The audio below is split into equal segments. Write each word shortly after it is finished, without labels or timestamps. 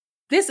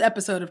This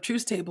episode of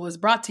Truth Table is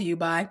brought to you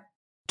by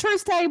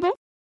Truth Table.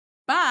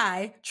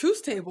 By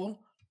Truth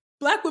Table,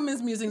 Black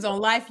women's musings on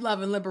life,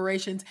 love, and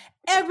liberations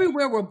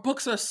everywhere where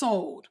books are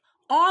sold.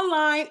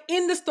 Online,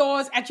 in the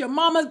stores, at your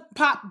mama's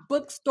pop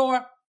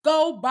bookstore.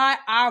 Go buy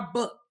our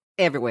book.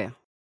 Everywhere.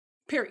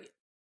 Period.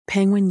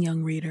 Penguin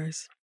Young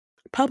Readers,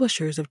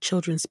 publishers of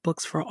children's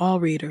books for all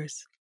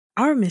readers.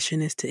 Our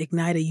mission is to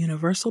ignite a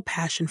universal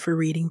passion for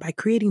reading by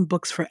creating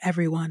books for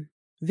everyone.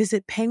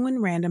 Visit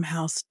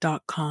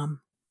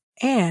penguinrandomhouse.com.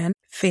 And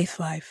Faith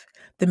Life,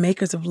 the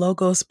makers of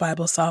Logos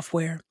Bible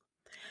software.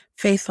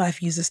 Faith Life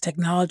uses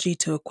technology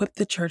to equip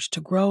the church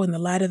to grow in the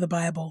light of the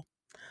Bible.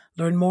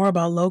 Learn more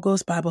about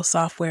Logos Bible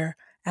software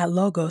at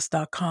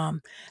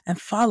logos.com and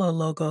follow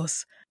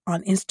Logos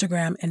on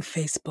Instagram and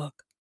Facebook.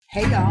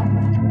 Hey y'all,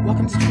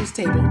 welcome to Truth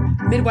Table,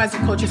 Midwives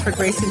and Cultures for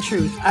Grace and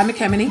Truth. I'm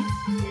McKemini.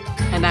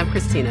 And I'm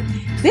Christina.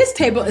 This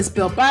table is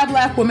built by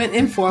Black women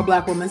and for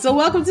Black women. So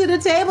welcome to the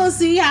table.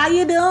 See how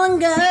you doing,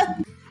 girl?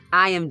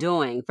 I am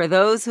doing. For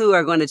those who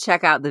are going to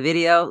check out the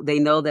video, they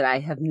know that I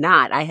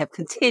have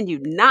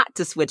continued not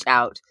to switch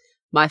out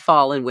my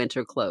fall and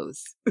winter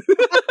clothes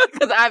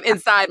because I'm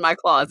inside my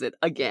closet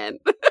again.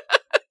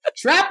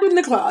 Trapped in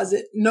the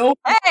closet. No.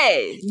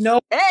 Hey. No.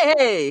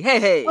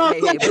 Hey. But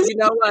you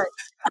know what?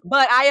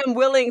 But I am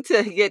willing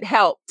to get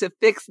help to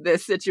fix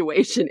this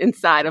situation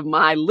inside of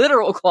my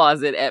literal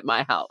closet at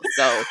my house.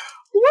 So,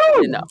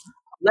 Woo. you know,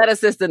 let a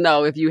sister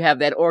know if you have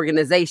that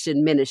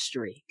organization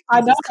ministry. I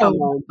know. Just come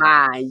on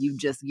by and you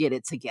just get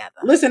it together.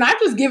 Listen, I've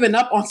just given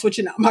up on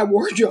switching out my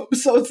wardrobe.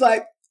 So it's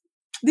like,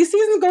 this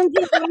season's going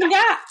to get what I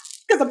got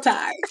because I'm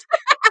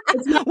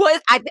tired. Well,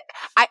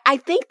 I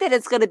think that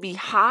it's going to be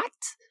hot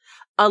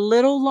a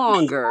little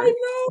longer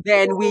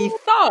than we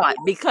thought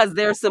because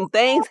there's some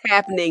things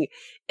happening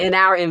in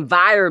our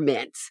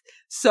environment.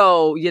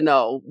 So, you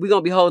know, we're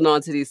going to be holding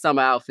on to these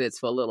summer outfits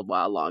for a little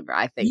while longer.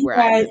 I think we're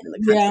right.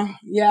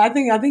 Yeah. I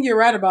think you're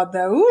right about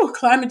that. Ooh,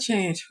 climate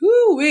change.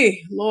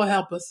 Ooh-wee. Lord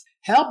help us.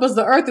 Help us.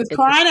 The earth is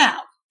crying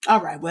out.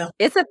 All right. Well,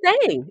 it's a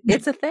thing.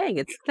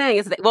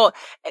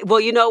 Well,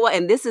 you know what?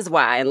 And this is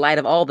why, in light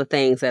of all the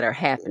things that are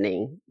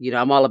happening, you know,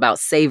 I'm all about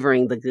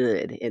savoring the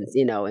good and,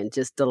 you know, and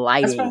just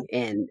delighting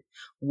in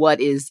what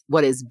is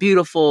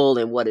beautiful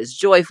and what is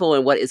joyful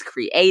and what is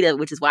creative,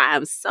 which is why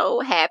I'm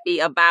so happy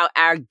about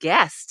our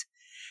guest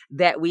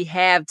that we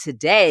have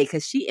today,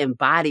 because she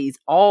embodies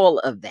all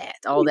of that,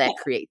 that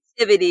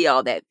creativity,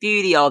 all that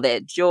beauty, all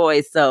that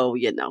joy. So,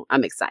 you know,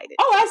 I'm excited.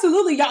 Oh,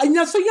 absolutely. Y'all,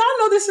 so y'all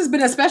know this has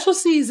been a special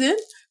season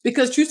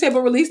because Truth Table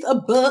released a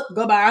book.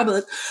 Go buy our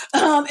book.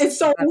 And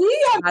so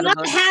we have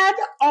not had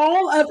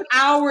all of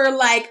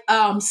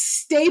our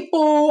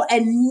staple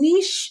and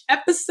niche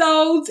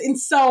episodes. And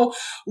so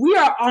we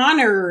are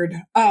honored.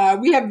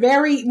 We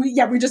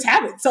just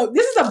haven't. So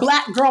this is a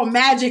Black Girl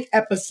Magic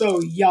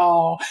episode,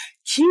 y'all.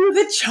 Cue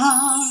the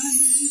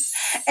chimes.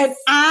 And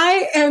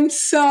I am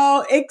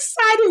so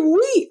excited.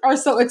 We are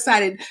so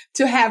excited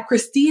to have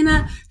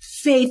Christina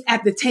Faith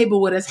at the table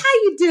with us. How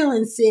you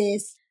doing,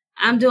 sis?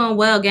 I'm doing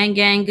well, gang.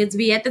 Good to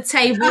be at the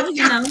table,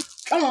 you know.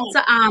 Come on. It's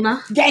an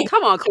honor. Gang.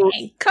 Come on, cool.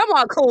 Gang. Come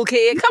on, cool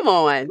kid. Come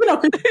on. You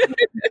know,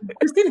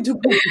 Christina too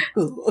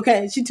cool.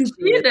 Okay, she too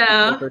cool. You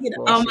know,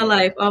 all my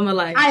life.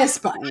 I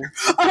aspire.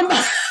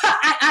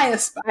 I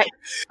aspire.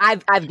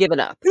 I've given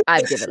up.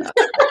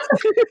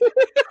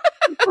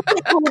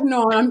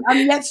 No, I'm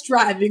yet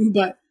striving,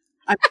 but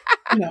I'm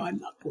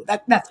not cool.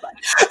 That's fine.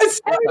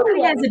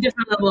 Everybody has a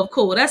different level of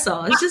cool. That's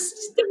all. It's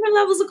just different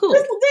levels of cool.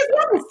 There's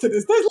levels to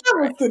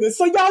this.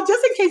 So y'all,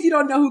 just in case you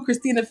don't know who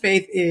Christina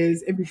Faith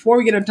is, and before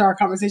we get into our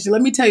conversation,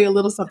 let me tell you a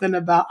little something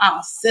about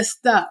our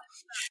sister.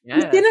 Yeah.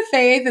 Christina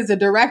Faith is a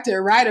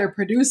director, writer,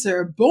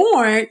 producer,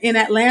 born in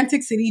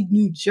Atlantic City,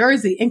 New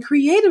Jersey, and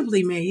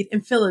creatively made in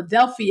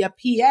Philadelphia,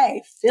 PA.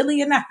 Philly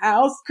in the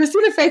house.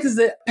 Christina Faith is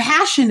a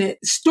passionate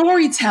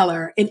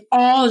storyteller in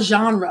all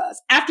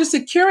genres. After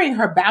securing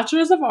her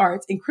Bachelor's of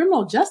Arts in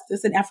Criminal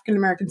Justice and African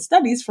American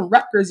Studies from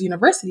Rutgers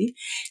University,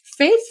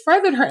 Faith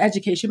furthered her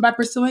education by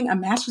pursuing a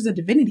Master's of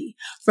Divinity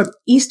from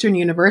Eastern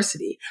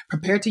University.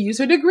 Prepared to use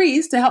her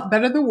degrees to help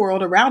better the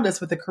world around us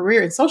with a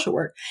career in social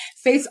work,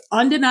 Faith's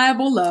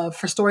undeniable love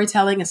for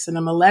storytelling and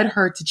cinema led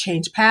her to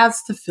change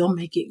paths to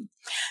filmmaking.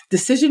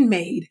 Decision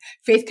made,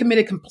 Faith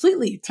committed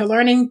completely to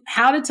learning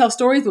how to tell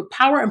stories with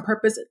power and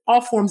purpose in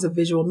all forms of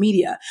visual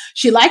media.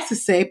 She likes to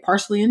say,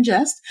 partially in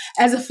jest,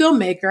 as a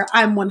filmmaker,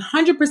 I'm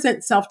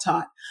 100%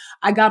 self-taught.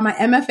 I got my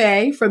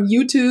MFA from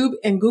YouTube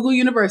and Google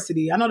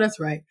University. I know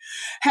that's right.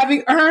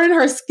 Having earned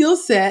her skill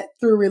set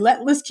through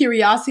relentless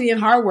curiosity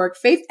and hard work,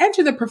 Faith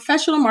entered the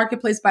professional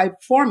marketplace by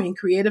forming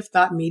Creative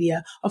Thought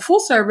Media, a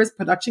full-service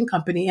production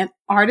company and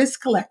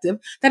artist collective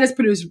that has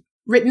produced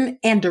written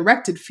and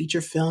directed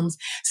feature films,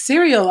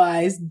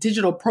 serialized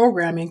digital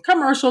programming,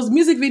 commercials,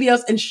 music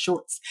videos, and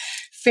shorts.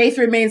 Faith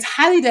remains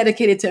highly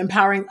dedicated to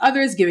empowering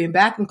others, giving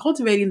back, and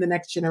cultivating the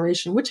next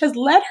generation, which has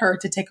led her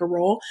to take a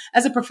role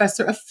as a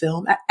professor of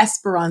film at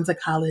Esperanza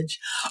College.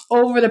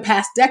 Over the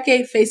past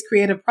decade, Faith's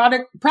creative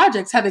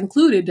projects have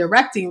included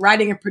directing,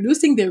 writing, and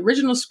producing the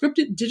original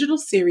scripted digital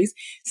series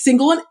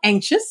Single and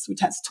Anxious, which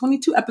has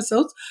 22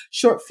 episodes,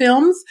 short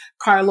films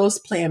Carlos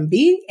Plan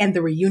B and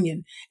The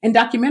Reunion, and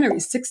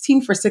documentaries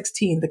 16 for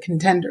 16, The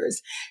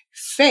Contenders.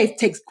 Faith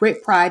takes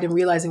great pride in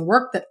realizing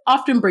work that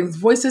often brings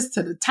voice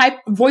to the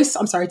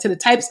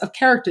types of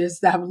characters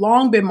that have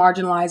long been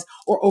marginalized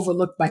or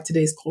overlooked by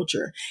today's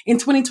culture. In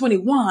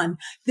 2021,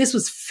 this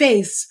was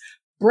Faith's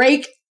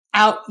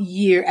breakout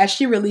year as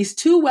she released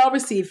 2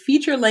 well-received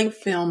feature-length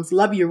films,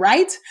 Love You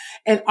Right,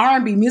 an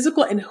R&B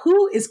musical, and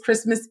Who is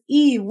Christmas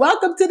Eve.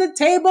 Welcome to the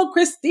table,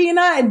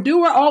 Christina, and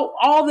doer of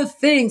all the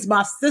things,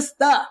 my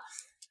sister.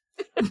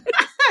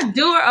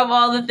 Doer of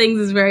all the things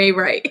is very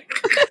right.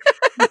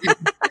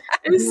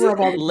 Listen.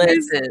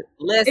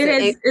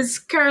 It's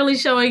currently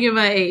showing you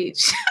my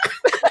age.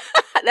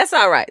 That's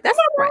all right. That's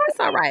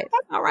all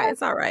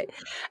right.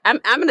 I'm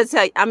gonna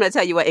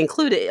tell you what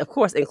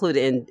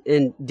included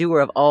in doer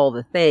of all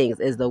the things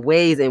is the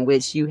ways in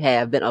which you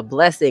have been a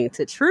blessing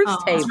to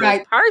Truth's Table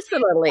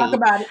personally. Talk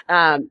about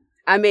it.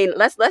 I mean,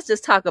 let's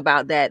just talk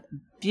about that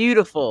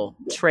beautiful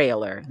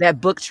trailer, that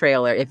book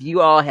trailer. If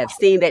you all have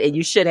seen that, and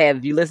you should have,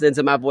 if you listen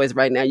to my voice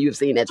right now, you've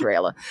seen that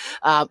trailer.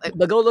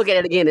 But go look at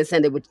it again and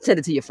send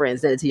it to your friends,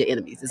 send it to your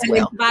enemies as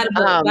well. Buy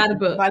the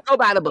book. Go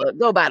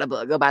buy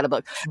the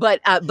book. But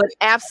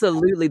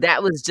absolutely,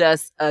 that was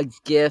just a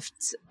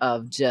gift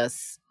of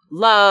just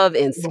love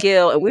and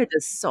skill, and we're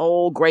just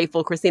so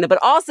grateful, Christina. But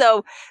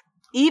also,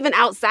 even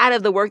outside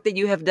of the work that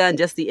you have done,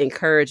 just the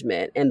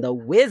encouragement and the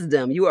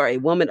wisdom. You are a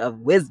woman of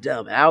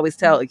wisdom. And I always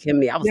tell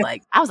Kimmy, I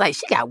was like,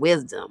 she got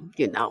wisdom,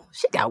 she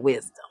got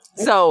wisdom.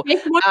 So,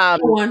 yeah,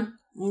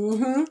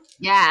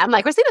 I'm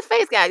like, Christina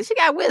Faith she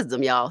got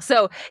wisdom, y'all.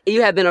 So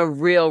you have been a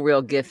real,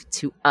 real gift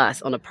to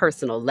us on a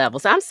personal level.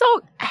 So I'm so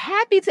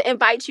happy to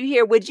invite you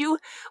here. Would you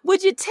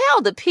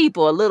tell the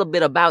people a little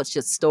bit about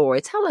your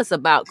story? Tell us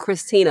about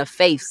Christina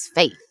Faith's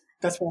faith.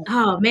 That's right.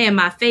 Oh man,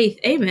 my faith.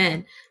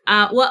 Amen.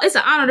 Well, it's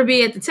an honor to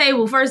be at the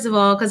table, first of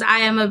all, because I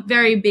am a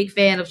very big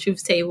fan of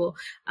Truth's Table.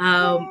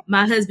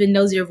 My husband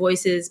knows your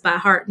voices by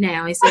heart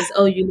now. He says,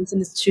 "Oh, you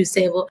listen to Truth's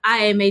Table." I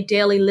am a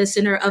daily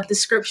listener of the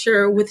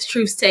scripture with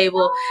Truth's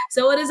Table.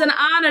 So it is an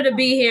honor to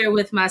be here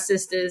with my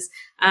sisters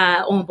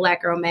on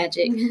Black Girl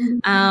Magic.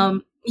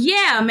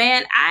 Yeah,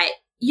 man. I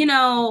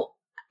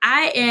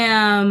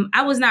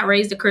was not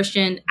raised a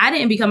Christian. I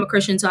didn't become a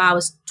Christian until I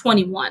was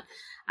 21.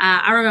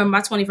 I remember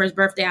my 21st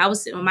birthday, I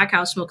was sitting on my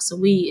couch smoking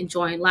some weed,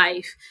 enjoying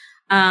life.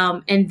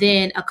 And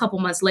then a couple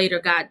months later,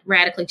 God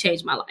radically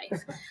changed my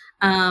life.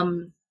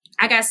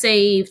 I got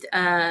saved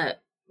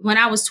when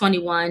I was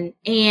 21,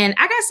 and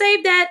I got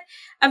saved at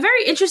a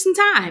very interesting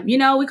time.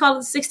 We call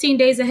it 16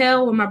 days of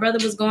hell, when my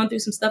brother was going through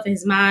some stuff in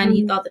his mind.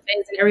 He thought the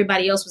feds and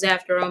everybody else was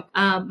after him.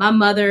 My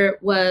mother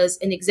was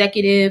an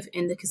executive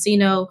in the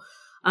casino.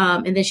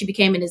 And then she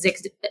became an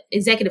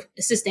executive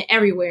assistant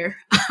everywhere.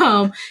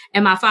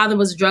 And my father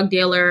was a drug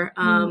dealer,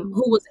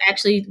 who was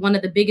actually one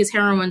of the biggest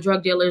heroin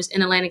drug dealers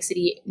in Atlantic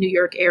City, New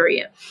York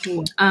area.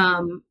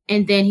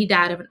 And then he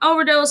died of an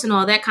overdose and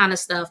all that kind of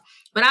stuff.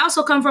 But I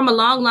also come from a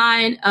long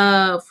line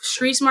of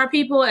street smart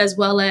people, as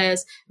well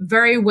as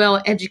very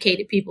well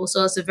educated people.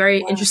 So it's a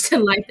very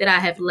interesting life that I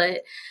have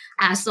led.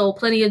 I sold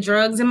plenty of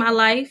drugs in my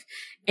life.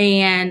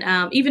 And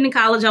even in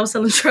college, I was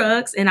selling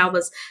drugs, and I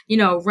was,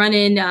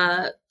 running,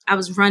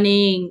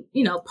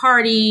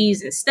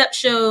 parties and step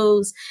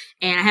shows,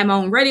 and I had my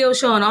own radio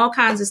show and all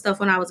kinds of stuff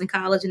when I was in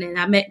college. And then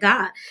I met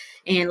God.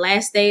 And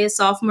last day of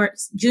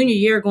junior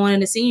year, going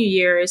into senior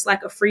year, it's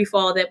like a free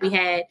fall that we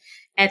had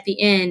at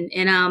the end.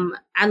 And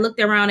I looked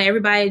around at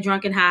everybody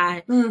drunk and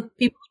high.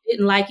 People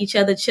didn't like each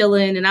other,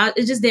 chilling, and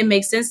it just didn't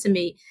make sense to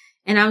me.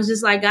 And I was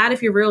just like, God,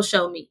 if you're real,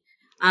 show me.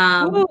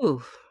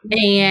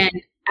 And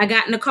I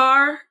got in the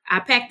car. I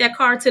packed that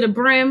car to the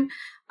brim.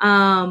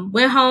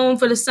 Went home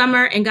for the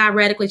summer, and God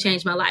radically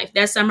changed my life.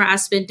 That summer I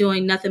spent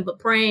doing nothing but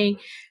praying,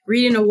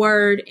 reading the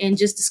word, and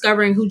just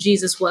discovering who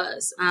Jesus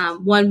was.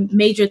 One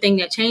major thing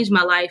that changed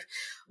my life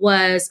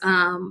was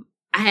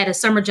I had a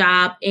summer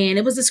job, and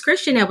it was this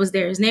Christian that was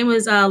there. His name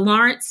was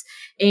Lawrence.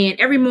 And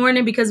every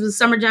morning, because it was a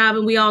summer job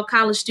and we all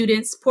college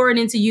students, pouring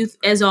into youth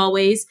as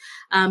always,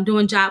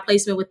 doing job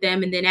placement with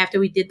them. And then after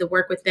we did the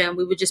work with them,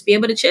 we would just be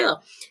able to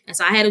chill. And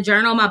so I had a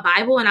journal, my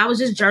Bible, and I was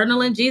just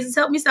journaling. Jesus,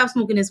 help me stop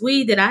smoking this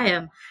weed that I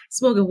am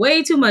smoking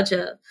way too much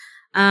of.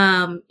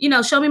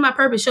 Show me my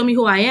purpose, show me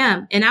who I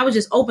am. And I would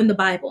just open the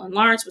Bible, and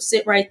Lawrence would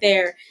sit right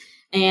there.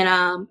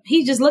 And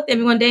he just looked at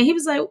me one day, and he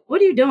was like,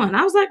 "What are you doing?"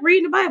 I was like,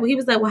 "Reading the Bible." He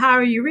was like, "Well, how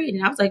are you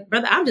reading?" I was like,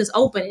 "Brother, I'm just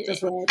opening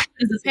it." Right.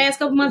 The past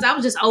couple months, I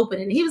was just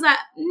opening it. He was like,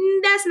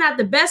 "That's not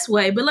the best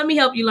way, but let me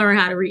help you learn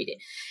how to read it."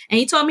 And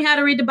he taught me how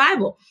to read the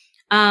Bible.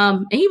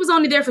 And he was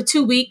only there for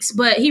 2 weeks,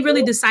 but he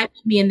really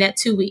discipled me in that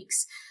 2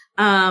 weeks.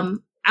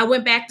 I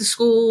went back to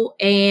school,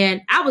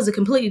 and I was a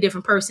completely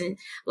different person.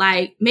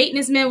 Like,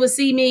 maintenance men would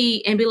see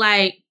me and be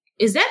like,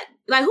 "Is that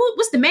Like,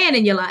 what's the man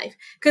in your life?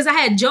 Because I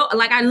had joy.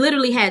 Like, I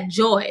literally had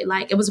joy.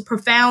 Like, it was a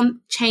profound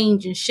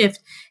change and shift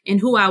in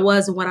who I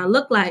was and what I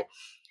looked like.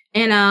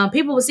 And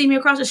people would see me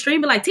across the street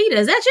and be like, Tita,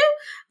 is that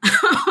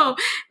you?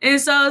 And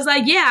so it's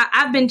like, yeah,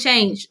 I've been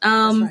changed.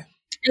 Right.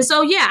 And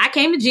so, yeah, I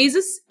came to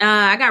Jesus.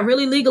 I got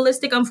really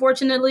legalistic,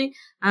 unfortunately.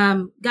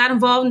 Got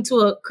involved into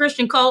a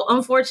Christian cult,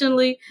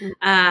 unfortunately.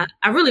 I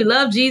really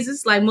love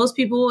Jesus, like most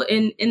people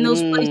in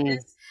those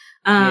places.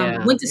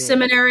 Went to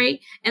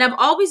seminary. And I've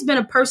always been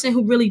a person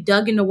who really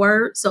dug in the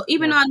word. So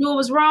even though I knew it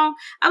was wrong,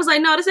 I was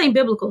like, no, this ain't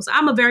biblical. So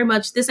I'm a very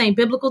much this ain't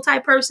biblical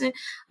type person.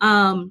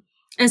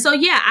 And so,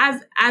 yeah,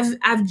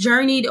 I've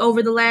journeyed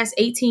over the last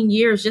 18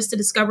 years just to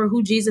discover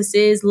who Jesus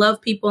is,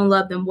 love people and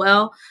love them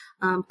well,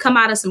 come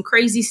out of some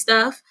crazy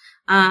stuff,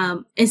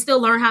 and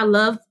still learn how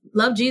to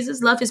love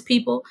Jesus, love his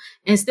people,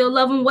 and still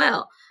love them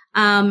well.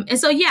 And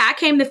so, yeah, I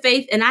came to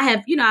faith, and I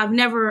have, I've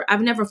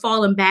never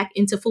fallen back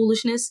into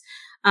foolishness,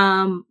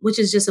 which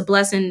is just a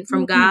blessing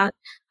from God.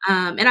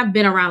 And I've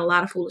been around a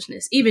lot of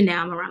foolishness. Even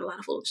now, I'm around a lot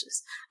of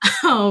foolishness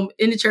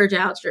in the church,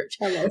 out church.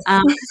 So,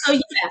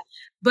 yeah.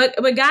 But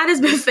God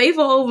has been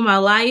faithful over my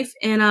life,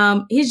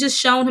 and he's just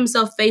shown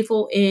himself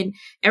faithful. In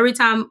every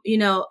time,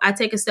 I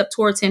take a step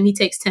towards him, he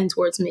takes 10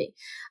 towards me.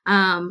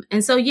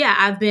 And so, yeah,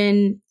 I've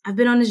been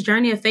on this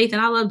journey of faith, and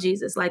I love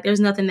Jesus. Like, there's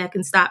nothing that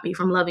can stop me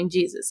from loving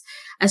Jesus,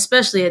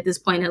 especially at this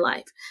point in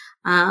life.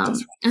 And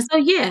so,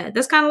 yeah,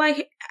 that's kind of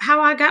like how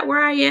I got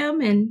where I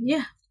am. And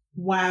yeah.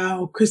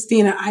 Wow,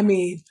 Christina, I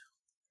mean,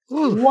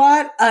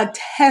 what a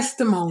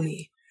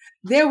testimony.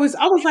 I was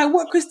like,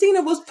 what?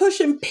 Christina was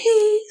pushing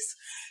peas.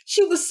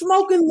 She was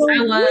smoking the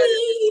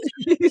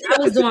weed. I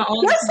was doing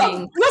all the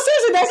things. No,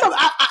 seriously,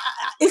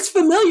 it's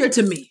familiar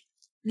to me.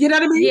 You know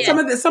what I mean?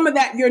 Yeah. Some of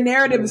that, your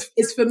narrative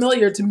is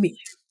familiar to me.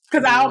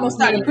 Because I almost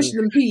started pushing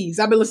them peas.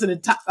 I've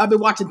been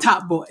watching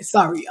Top Boy.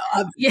 Sorry,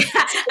 y'all. Yeah,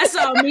 I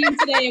saw a meme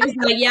today. It was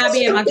like, yeah, I'll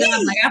be at my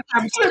job. Like, I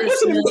probably should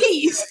pushing them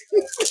peas.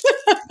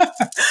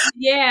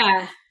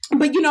 Yeah.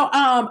 But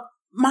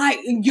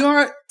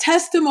your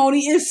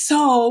testimony is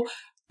so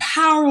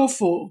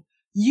powerful.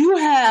 You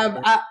have,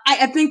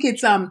 I think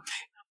it's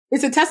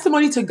a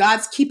testimony to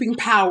God's keeping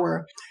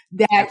power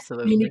that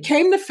when you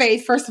came to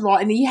faith, first of all,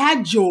 and you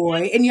had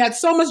joy, and you had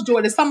so much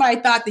joy that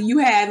somebody thought that you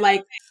had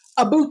like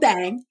a boo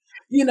thing,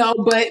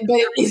 but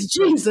it's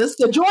Jesus.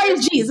 The joy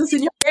is Jesus.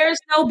 And there's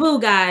no boo,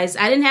 guys.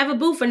 I didn't have a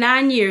boo for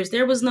 9 years.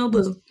 There was no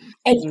boo.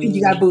 And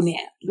you got a boo now,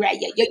 right?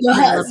 Your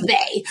husband,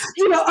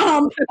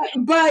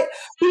 but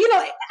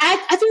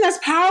I think that's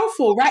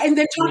powerful, right? And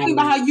then talking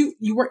about how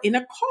you were in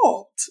a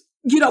cult.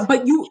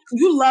 But you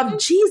love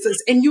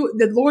Jesus, and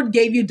the Lord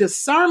gave you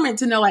discernment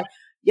to know, like,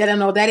 yeah,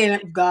 no, that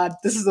ain't of God.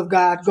 This is of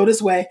God. Go this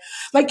way.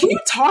 Like, can you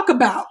talk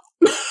about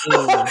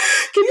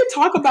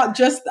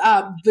just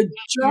the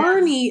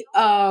journey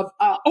of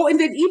and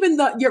then even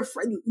your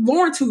friend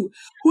Lawrence who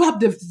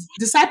helped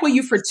disciple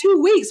you for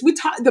 2 weeks.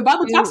 The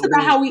Bible talks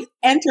about how we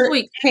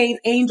entertain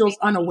angels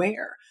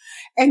unaware.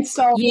 And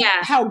so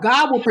how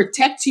God will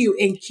protect you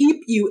and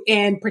keep you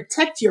and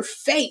protect your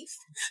faith.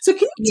 So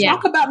can you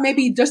talk about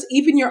maybe just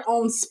even your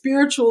own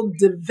spiritual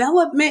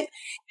development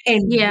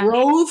and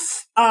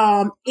growth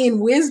in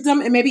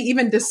wisdom and maybe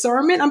even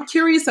discernment? I'm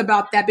curious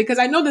about that because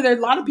I know that there are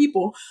a lot of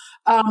people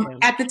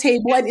at the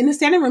table and in the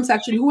standing room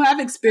section who have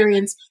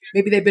experienced,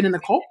 maybe they've been in a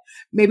cult,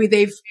 maybe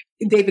they've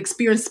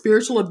experienced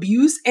spiritual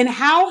abuse. And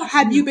how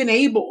have you been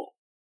able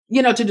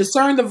to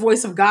discern the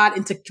voice of God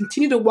and to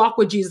continue to walk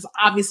with Jesus?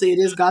 Obviously, it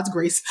is God's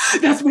grace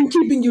that's been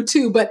keeping you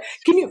too. But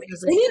any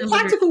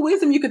practical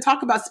wisdom you could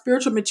talk about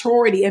spiritual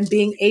maturity and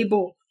being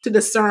able to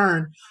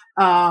discern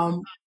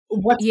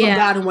what's from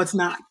God and what's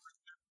not?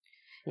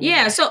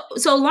 Yeah. So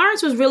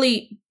Lawrence was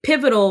really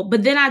pivotal,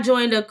 but then I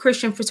joined a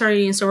Christian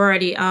fraternity and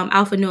sorority,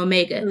 Alpha Nu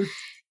Omega.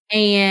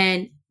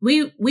 And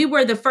we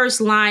were the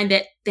first line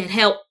that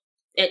helped.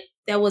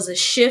 That was a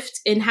shift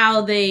in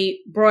how they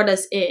brought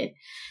us in.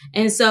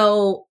 And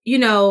so,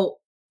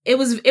 it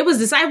was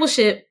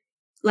discipleship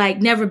like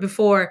never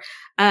before.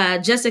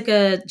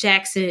 Jessica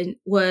Jackson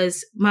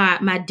was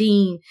my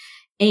dean,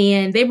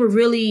 and they were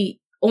really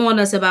on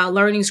us about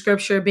learning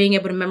scripture, being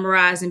able to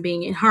memorize and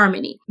being in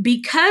harmony.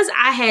 Because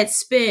I had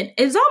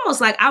it's almost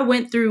like I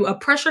went through a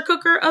pressure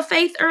cooker of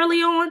faith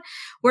early on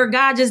where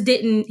God just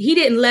didn't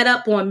let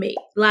up on me.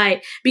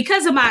 Like,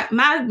 because of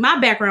my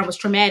background was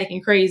traumatic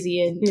and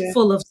crazy and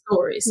full of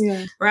stories.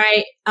 Yeah.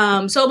 Right.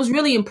 So it was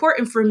really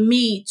important for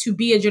me to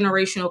be a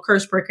generational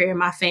curse breaker in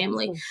my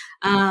family.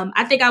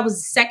 I think I was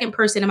the second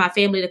person in my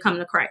family to come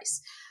to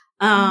Christ.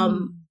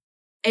 And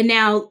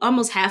now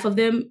almost half of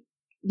them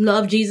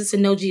love Jesus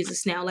and know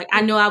Jesus now. Like,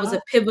 I know I was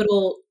a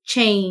pivotal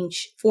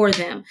change for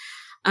them.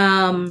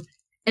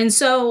 And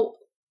so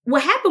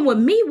what happened with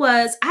me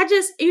was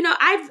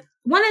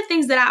one of the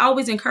things that I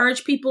always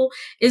encourage people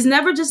is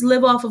never just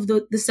live off of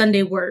the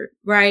Sunday word,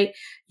 right?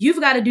 You've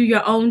got to do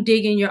your own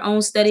digging, your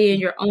own study, and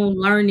your own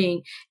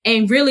learning,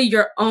 and really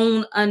your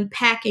own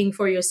unpacking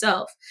for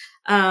yourself.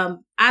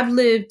 I've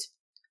lived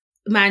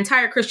my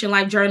entire Christian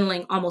life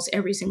journaling almost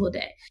every single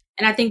day.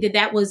 And I think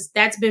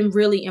that's been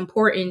really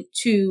important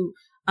to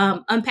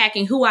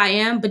unpacking who I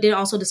am, but then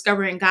also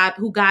discovering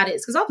who God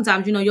is. Because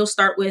oftentimes, you'll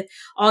start with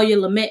all your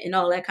lament and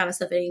all that kind of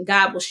stuff, and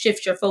God will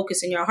shift your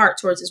focus in your heart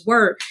towards his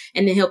word,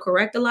 and then he'll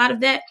correct a lot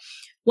of that.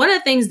 One of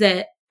the things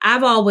that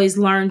I've always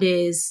learned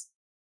is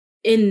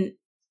in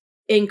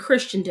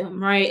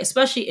Christendom, right,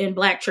 especially in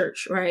Black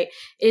church, right,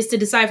 is to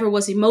decipher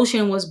what's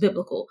emotion, what's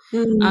biblical.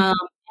 Mm-hmm.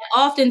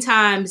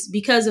 Oftentimes,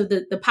 because of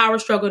the power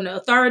struggle and the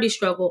authority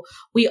struggle,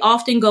 we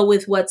often go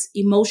with what's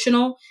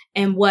emotional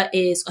and what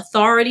is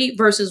authority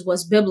versus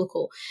what's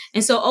biblical.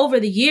 And so over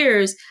the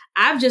years,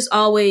 I've just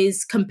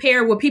always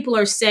compared what people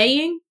are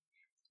saying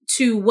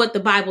to what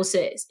the Bible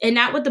says, and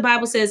not what the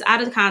Bible says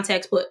out of the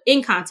context, but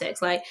in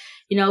context. Like,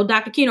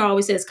 Dr. Keener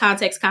always says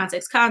context,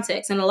 context,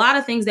 context. And a lot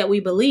of things that we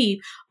believe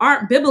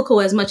aren't biblical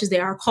as much as they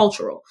are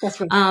cultural.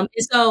 That's right. And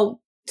so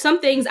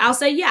some things I'll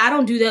say, yeah, I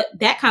don't do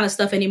that kind of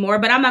stuff anymore,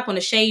 but I'm not going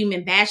to shame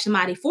and bash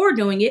somebody for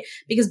doing it,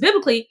 because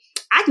biblically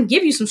I can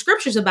give you some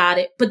scriptures about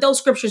it, but those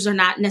scriptures are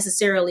not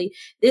necessarily,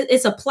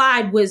 it's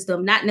applied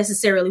wisdom, not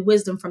necessarily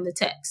wisdom from the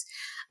text.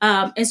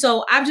 And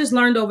so I've just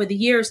learned over the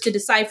years to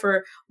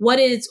decipher what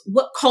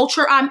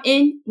culture I'm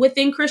in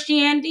within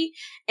Christianity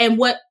and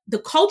what the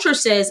culture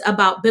says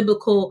about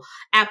biblical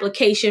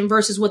application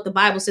versus what the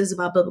Bible says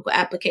about biblical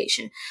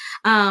application.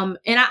 And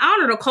I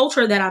honor the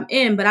culture that I'm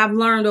in, but I've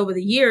learned over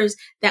the years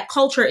that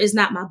culture is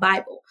not my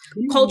Bible.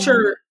 Mm-hmm.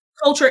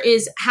 Culture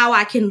is how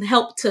I can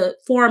help to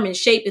form and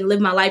shape and live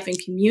my life in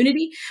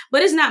community,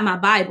 but it's not my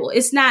Bible.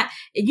 It's not,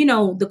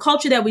 the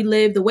culture that we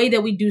live, the way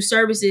that we do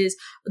services,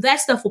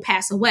 that stuff will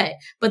pass away,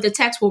 but the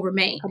text will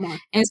remain.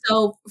 And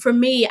so for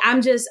me,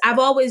 I've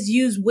always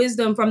used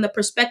wisdom from the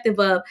perspective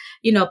of,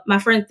 my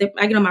friends,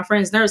 I get on my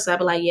friend's nerves, so I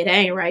be like, yeah, that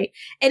ain't right.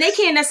 And they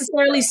can't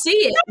necessarily see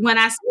it when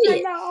I see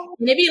it.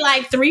 And it be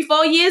like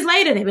 3-4 years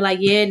later, they be like,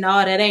 yeah,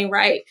 no, that ain't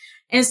right.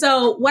 And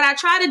so what I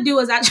try to do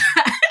is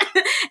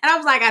and I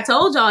was like, I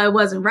told y'all it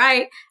wasn't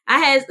right. I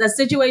had a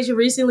situation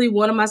recently,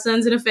 one of my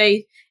sons in the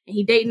faith, and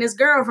he dating this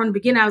girl from the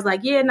beginning. I was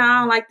like, yeah, no, I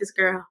don't like this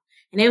girl.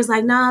 And they was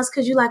like, no, it's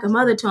because you like a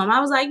mother to him. I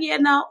was like, yeah,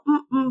 no,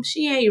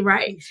 she ain't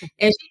right.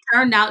 And she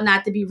turned out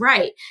not to be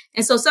right.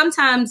 And so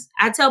sometimes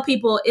I tell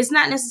people it's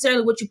not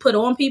necessarily what you put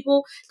on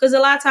people, because a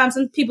lot of times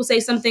some people say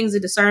some things are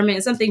discernment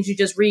and some things you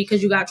just read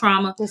because you got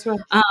trauma. That's right.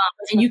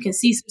 And you can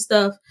see some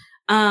stuff.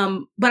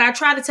 But I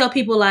try to tell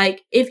people,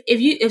 like,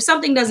 if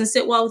something doesn't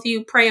sit well with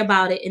you, pray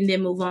about it and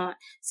then move on.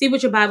 See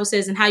what your Bible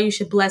says and how you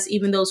should bless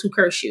even those who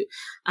curse you.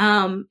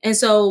 And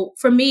so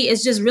for me,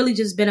 it's just really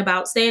just been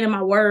about staying in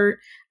my word.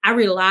 I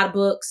read a lot of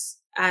books.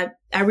 I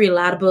read a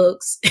lot of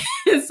books.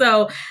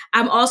 So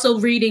I'm also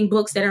reading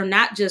books that are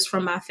not just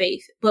from my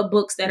faith, but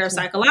books that are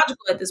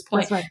psychological at this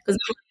point. Because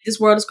this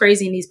world is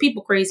crazy and these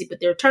people crazy, but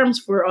there are terms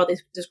for all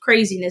this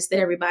craziness that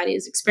everybody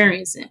is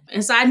experiencing.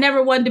 And so I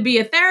never wanted to be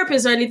a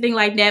therapist or anything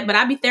like that, but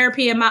I be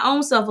therapying my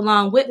own self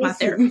along with my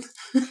therapist.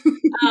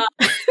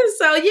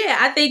 So yeah,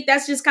 I think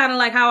that's just kind of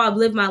like how I've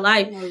lived my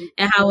life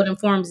and how it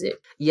informs it.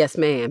 Yes,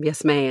 ma'am.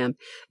 Yes, ma'am.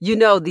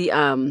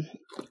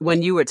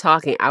 When you were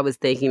talking, I was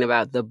thinking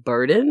about the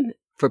burden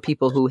for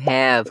people who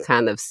have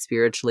kind of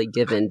spiritually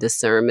given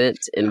discernment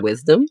and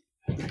wisdom,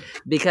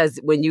 because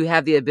when you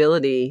have the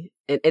ability,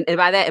 and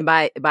by that, and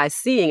by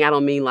seeing, I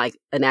don't mean like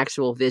an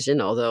actual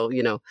vision, although,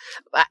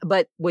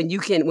 but when you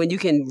can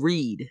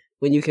read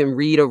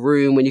a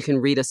room, when you can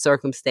read a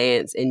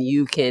circumstance and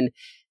you can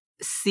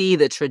see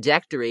the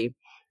trajectory,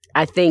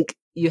 I think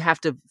you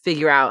have to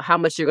figure out how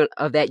much you're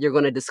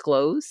going to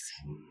disclose,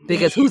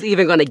 because who's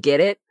even going to get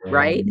it,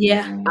 right?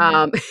 Yeah.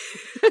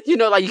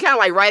 Like you kind of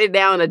like write it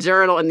down in a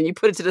journal and then you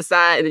put it to the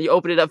side and then you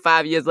open it up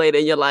 5 years later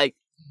and you're like,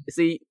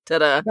 see,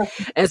 ta-da.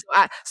 And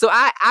so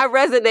I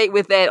resonate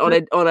with that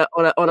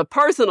on a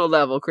personal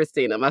level,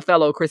 Christina, my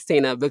fellow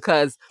Christina,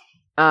 because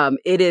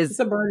it's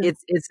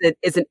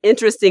an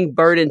interesting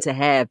burden to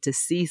have, to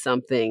see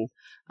something,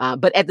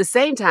 but at the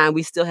same time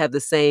we still have the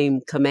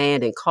same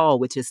command and call,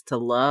 which is to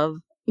love.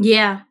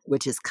 Yeah.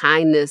 Which is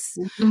kindness,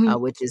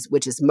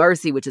 which is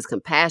mercy, which is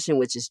compassion,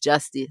 which is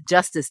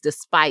justice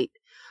despite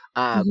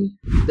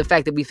the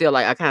fact that we feel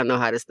like I kind of know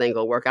how this thing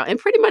gonna work out. And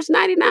pretty much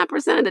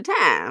 99% of the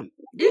time,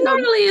 it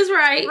normally is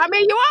right. I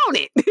mean, you own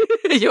it.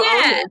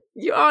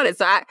 You own it.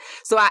 So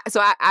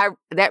I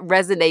that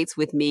resonates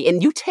with me.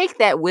 And you take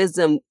that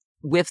wisdom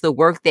with the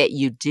work that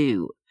you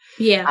do.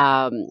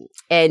 Yeah.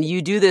 And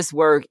you do this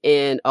work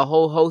in a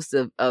whole host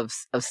of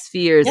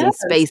spheres and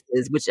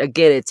spaces, which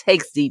again, it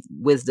takes deep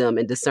wisdom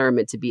and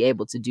discernment to be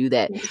able to do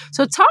that.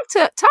 So talk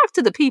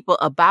to the people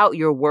about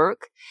your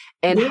work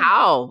and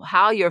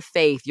how your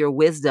faith, your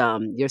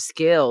wisdom, your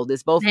skill,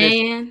 this both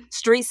this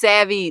street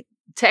savvy,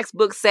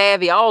 textbook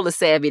savvy, all the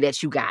savvy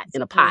that you got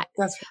in a pot.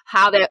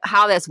 How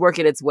that's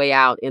working its way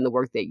out in the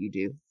work that you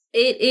do.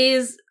 It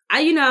is,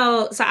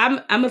 so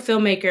I'm a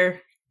filmmaker.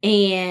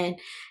 And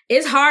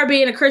it's hard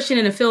being a Christian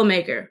and a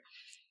filmmaker,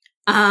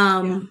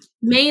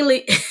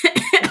 mainly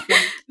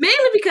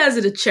because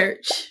of the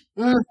church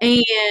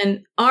and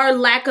our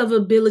lack of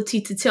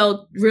ability to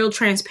tell real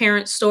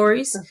transparent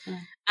stories.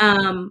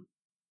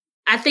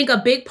 I think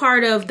a big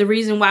part of the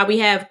reason why we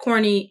have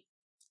corny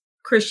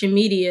Christian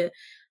media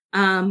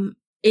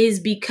is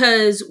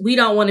because we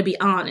don't want to be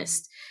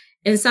honest.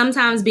 And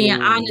sometimes being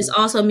honest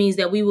also means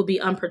that we will be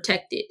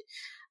unprotected.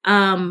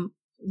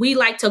 We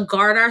like to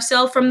guard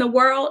ourselves from the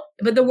world,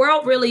 but the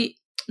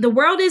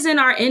world isn't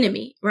our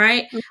enemy,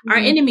 right? Our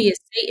enemy is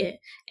Satan.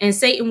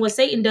 And what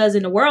Satan does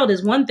in the world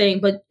is one thing,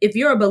 but if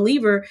you're a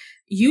believer,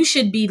 you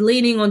should be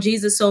leaning on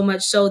Jesus so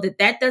much so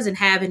that doesn't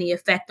have any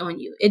effect on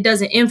you. It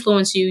doesn't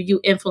influence you, you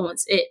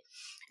influence it.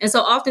 And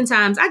so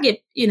oftentimes I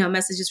get,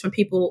 messages from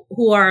people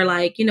who are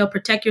like,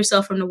 protect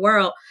yourself from the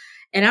world.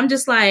 And I'm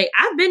just like,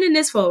 I've been in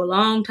this for a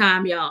long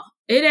time, y'all.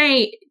 It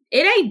ain't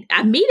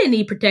me that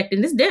need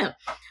protecting, it's them.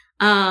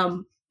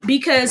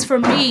 Because for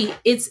me,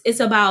 it's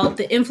about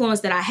the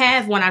influence that I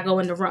have when I go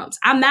into rooms.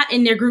 I'm not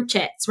in their group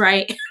chats,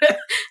 right?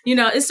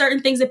 It's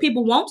certain things that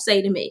people won't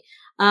say to me.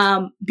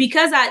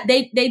 Because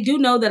they do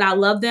know that I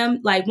love them.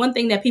 Like, one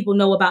thing that people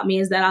know about me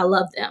is that I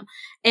love them.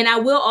 And I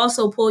will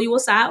also pull you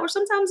aside, or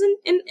sometimes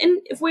in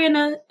if we're in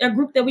a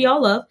group that we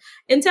all love,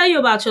 and tell you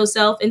about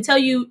yourself and tell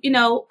you,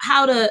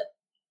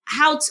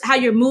 how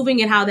you're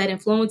moving and how that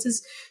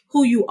influences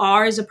who you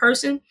are as a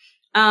person.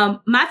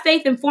 My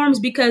faith informs,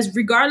 because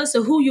regardless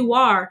of who you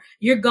are,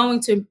 you're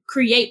going to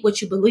create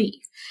what you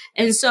believe.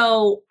 And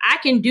so I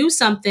can do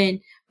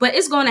something, but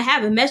it's going to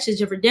have a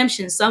message of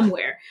redemption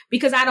somewhere,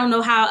 because I don't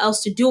know how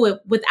else to do it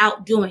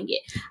without doing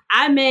it.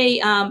 I may,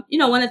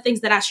 one of the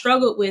things that I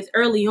struggled with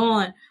early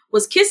on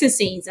was kissing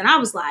scenes. And I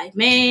was like,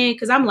 man,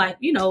 because I'm like,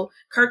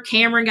 Kirk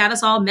Cameron got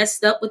us all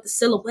messed up with the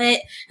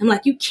silhouette. I'm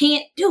like, you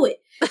can't do it.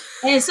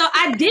 And so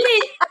I did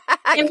it,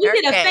 and we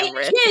did a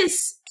fake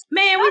kiss.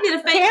 Man, we did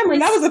a fake Cameron.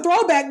 That was a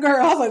throwback,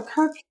 girl. I was like,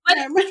 Kirk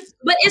Cameron.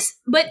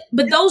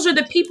 But those are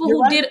the people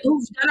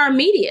who've done our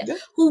media,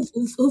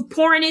 who've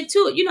pouring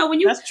into it. When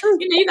that's true.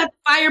 You got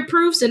the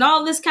fireproofs and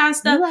all this kind of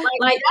stuff. Right.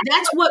 Like,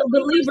 that's what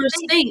believers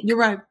think. You're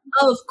right.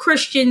 Of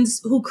Christians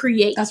who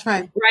create. That's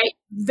right. Right.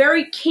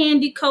 Very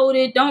candy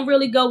coated. Don't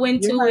really go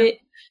into it.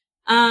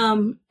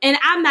 And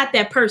I'm not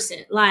that person.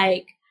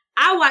 Like,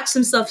 I watch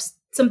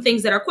some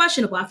things that are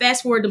questionable. I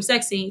fast forward them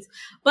sex scenes,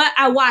 but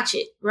I watch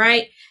it,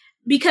 right?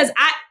 Because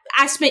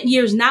I spent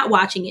years not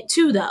watching it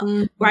too,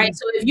 though, right?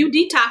 So if you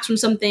detox from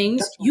some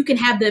things, you can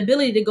have the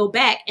ability to go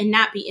back and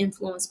not be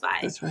influenced by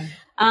it. That's right.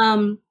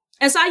 And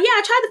so,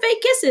 I tried the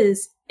fake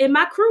kisses, and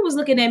my crew was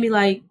looking at me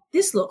like,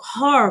 this looked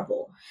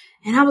horrible.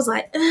 And I was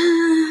like,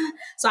 ugh.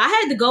 So I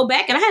had to go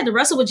back and I had to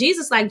wrestle with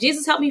Jesus. Like,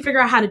 Jesus, help me figure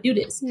out how to do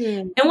this.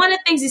 And one of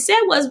the things he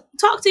said was,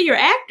 talk to your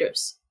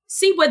actors.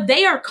 See what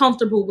they are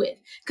comfortable with.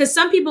 Because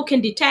some people can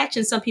detach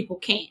and some people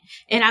can't.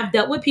 And I've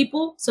dealt with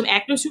some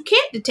actors who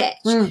can't detach,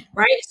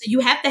 right? So you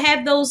have to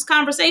have those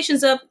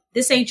conversations of,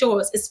 this ain't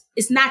yours.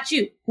 It's not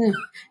you.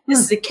 This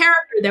is a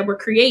character that we're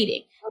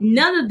creating.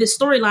 None of the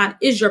storyline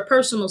is your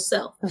personal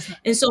self.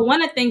 And so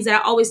one of the things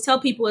that I always tell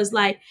people is,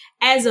 like,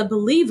 as a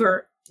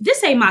believer,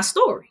 this ain't my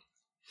story.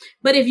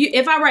 But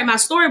if I write my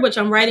story, which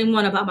I'm writing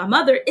one about my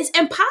mother, it's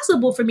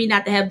impossible for me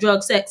not to have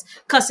drug, sex,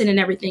 cussing, and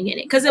everything in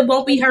it, because it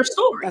won't be her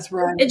story. That's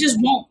right. It just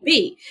won't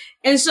be.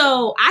 And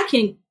so I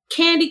can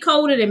candy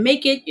coat it and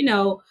make it,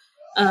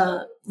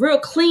 real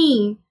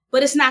clean,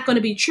 but it's not going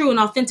to be true and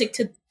authentic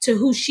to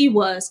who she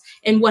was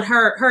and what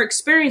her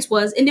experience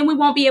was. And then we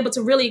won't be able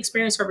to really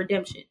experience her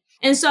redemption.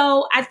 And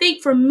so I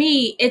think for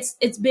me,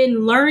 it's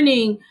been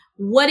learning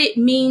what it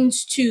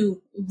means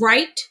to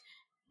write,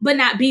 but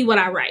not be what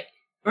I write.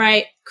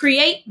 Right.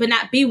 Create, but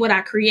not be what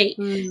I create.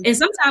 And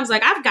sometimes,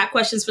 like, I've got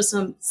questions for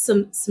some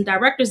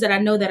directors that I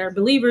know that are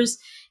believers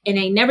and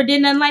they never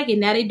did nothing like it.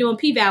 Now they doing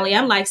P-Valley.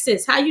 I'm like,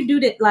 sis, how you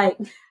do that? Like,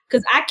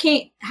 because I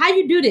can't, how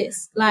you do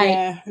this? Like,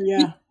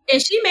 yeah.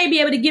 And she may be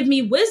able to give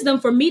me wisdom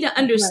for me to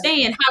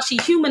understand how she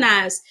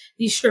humanized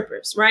these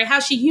strippers, right? How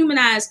she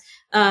humanized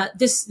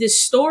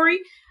this story.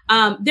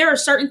 There are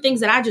certain things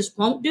that I just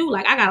won't do.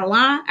 Like, I got a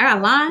line,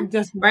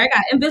 right? I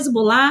got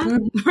invisible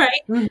line,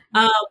 right?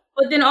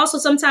 But then also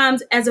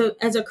sometimes as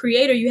a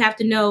creator, you have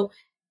to know,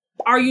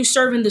 are you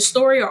serving the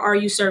story or are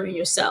you serving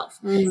yourself?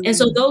 And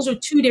so those are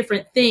two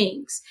different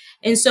things.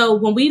 And so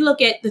when we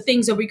look at the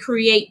things that we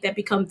create that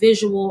become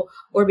visual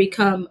or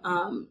become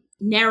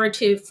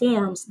narrative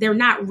forms, they're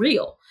not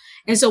real.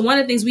 And so one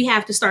of the things we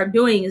have to start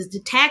doing is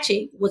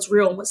detaching what's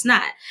real and what's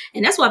not.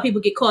 And that's why people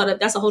get caught up.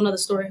 That's a whole nother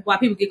story. Why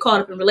people get caught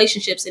up in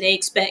relationships and they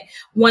expect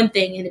one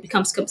thing and it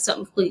becomes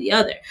something completely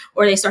other.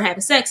 Or they start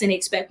having sex and they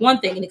expect one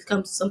thing and it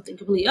becomes something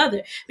completely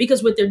other.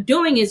 Because what they're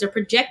doing is they're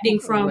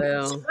projecting from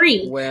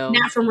screen,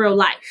 not from real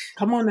life.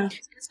 Come on now.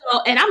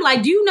 So, and I'm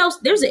like, do you know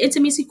there's an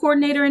intimacy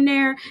coordinator in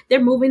there?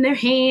 They're moving their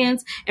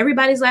hands.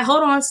 Everybody's like,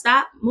 hold on,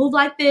 stop, move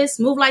like this,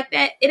 move like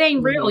that. It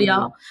ain't real,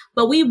 y'all.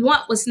 But we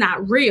want what's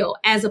not real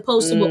as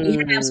opposed to what we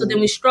have. So then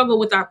we struggle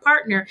with our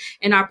partner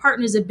and our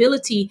partner's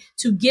ability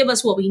to give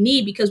us what we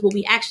need, because what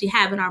we actually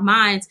have in our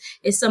minds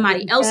is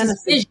somebody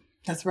else's vision.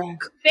 That's right.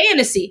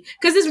 Fantasy.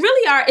 Because it's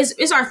really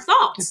it's our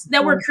thoughts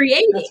that we're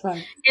creating. That's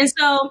right. And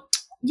so,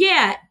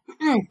 yeah,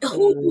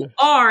 who you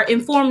are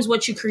informs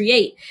what you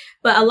create.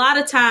 But a lot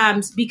of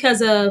times,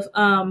 because of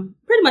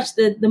pretty much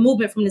the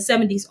movement from the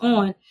 70s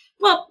on,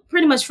 well,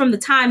 pretty much from the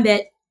time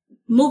that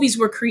movies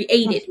were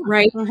created,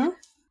 right?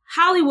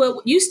 Hollywood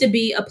used to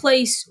be a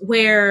place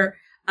where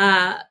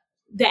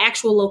the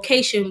actual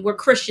location where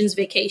Christians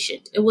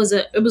vacationed. It was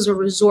a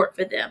resort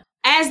for them.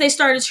 As they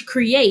started to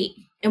create,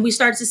 and we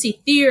started to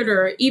see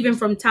theater, even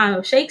from time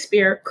of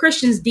Shakespeare,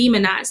 Christians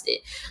demonized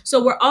it.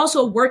 So we're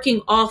also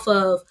working off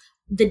of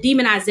the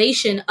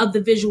demonization of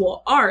the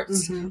visual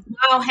arts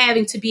while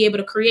having to be able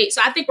to create.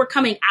 So I think we're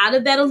coming out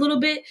of that a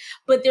little bit,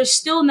 but there's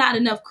still not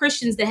enough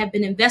Christians that have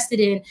been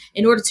invested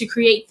in order to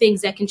create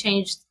things that can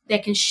change,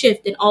 that can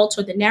shift and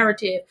alter the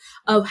narrative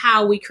of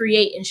how we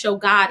create and show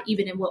God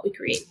even in what we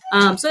create.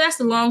 So that's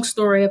the long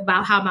story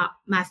about how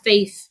my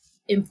faith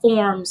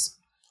informs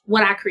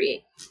what I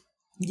create.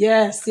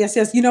 Yes.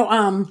 You know,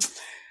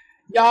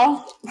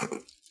 y'all,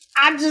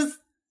 I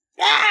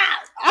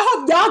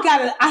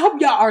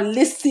hope y'all are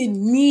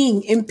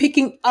listening and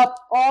picking up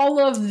all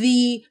of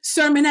the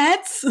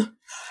sermonettes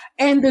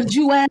and the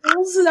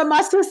jewels that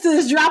my sister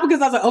is dropping,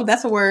 because I was like, oh,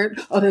 that's a word.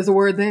 Oh, there's a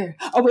word there.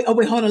 Oh, wait,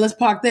 hold on. Let's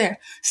park there.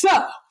 So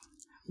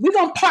we're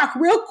going to park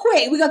real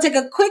quick. We're going to take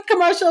a quick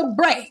commercial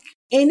break.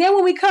 And then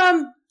when we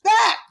come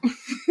back,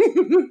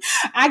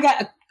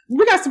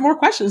 we got some more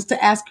questions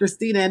to ask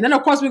Christina. And then,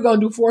 of course, we're going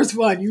to do Force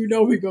Fun. You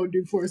know we're going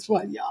to do Force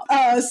Fun, y'all.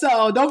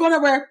 So don't go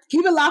nowhere.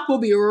 Keep it locked. We'll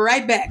be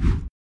right back.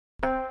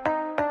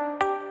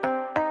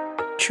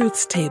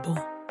 Truth's Table,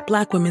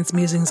 Black Women's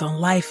Musings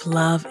on Life,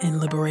 Love, and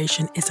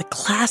Liberation is a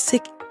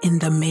classic in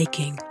the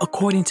making,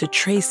 according to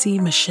Tracy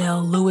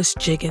Michelle Lewis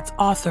Jiggets,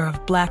 author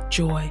of Black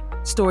Joy,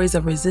 Stories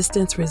of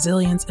Resistance,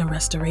 Resilience, and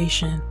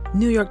Restoration.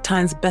 New York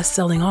Times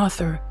bestselling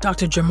author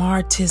Dr.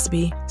 Jamar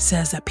Tisby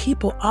says that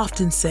people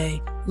often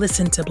say,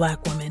 listen to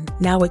Black women.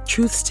 Now at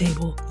Truth's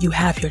Table, you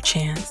have your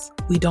chance.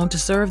 We don't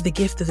deserve the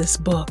gift of this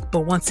book,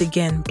 but once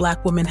again,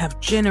 Black women have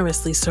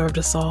generously served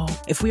us all.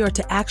 If we are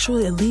to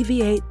actually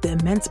alleviate the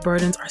immense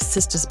burdens our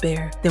sisters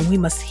bear, then we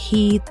must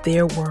heed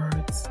their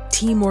words.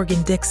 T.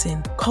 Morgan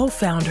Dixon,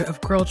 co-founder of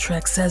Girl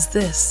Trek, says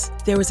this: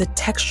 there is a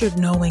textured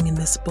knowing in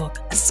this book,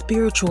 a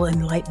spiritual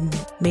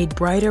enlightenment made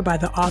brighter by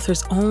the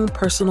author's own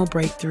personal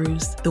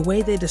breakthroughs. The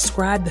way they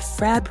describe the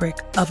fabric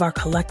of our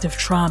collective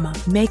trauma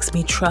makes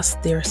me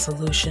trust their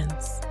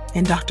solutions.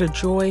 And Dr.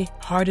 Joy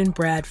Harden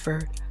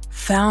Bradford,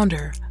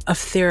 founder of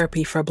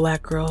Therapy for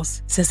Black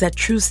Girls, says that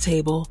Truth's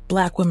Table,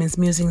 Black Women's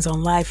Musings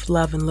on Life,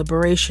 Love, and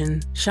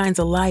Liberation, shines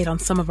a light on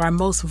some of our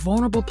most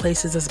vulnerable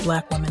places as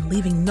Black women,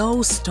 leaving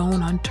no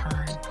stone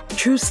unturned.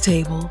 Truth's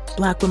Table,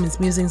 Black Women's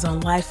Musings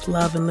on Life,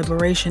 Love, and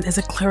Liberation is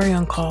a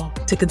clarion call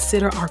to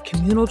consider our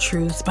communal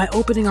truths by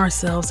opening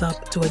ourselves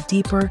up to a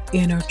deeper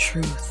inner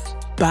truth.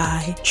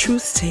 Buy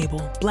Truth's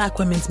Table, Black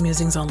Women's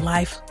Musings on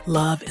Life,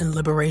 Love, and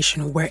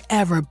Liberation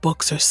wherever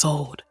books are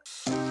sold.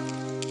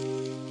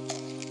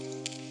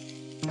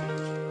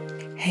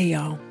 Hey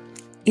y'all,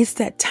 it's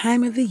that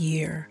time of the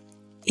year.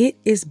 It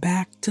is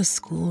back to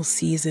school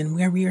season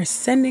where we are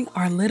sending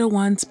our little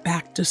ones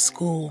back to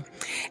school.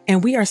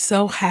 And we are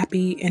so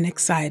happy and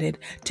excited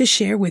to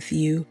share with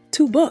you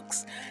 2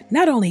 books.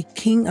 Not only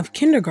King of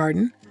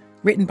Kindergarten,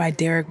 written by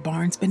Derrick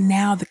Barnes, but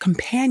now the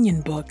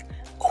companion book,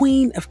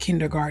 Queen of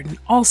Kindergarten,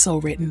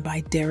 also written by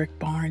Derrick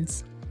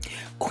Barnes.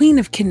 Queen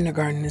of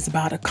Kindergarten is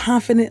about a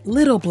confident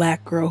little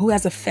Black girl who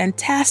has a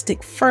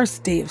fantastic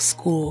first day of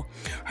school.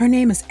 Her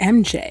name is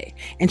MJ,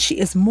 and she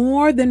is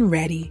more than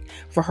ready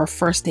for her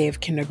first day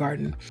of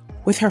kindergarten.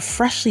 With her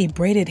freshly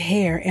braided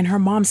hair and her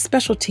mom's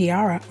special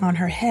tiara on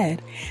her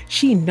head,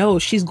 she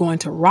knows she's going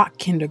to rock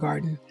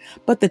kindergarten.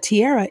 But the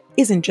tiara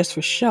isn't just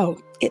for show.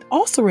 It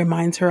also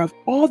reminds her of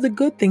all the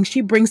good things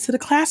she brings to the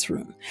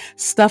classroom.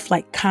 Stuff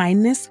like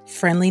kindness,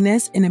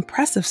 friendliness, and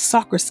impressive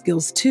soccer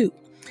skills too.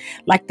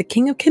 Like the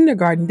King of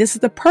Kindergarten, this is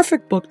the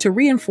perfect book to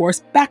reinforce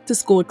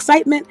back-to-school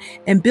excitement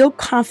and build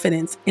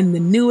confidence in the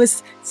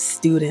newest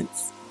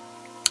students.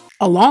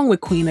 Along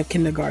with Queen of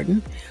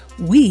Kindergarten,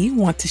 we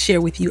want to share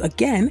with you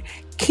again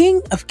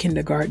King of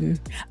Kindergarten,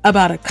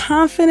 about a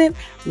confident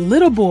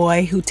little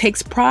boy who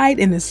takes pride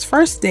in his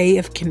first day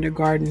of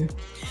kindergarten.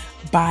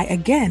 By,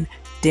 again,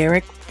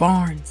 Derrick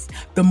Barnes.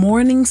 The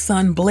morning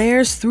sun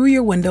blares through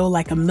your window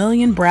like a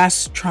million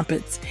brass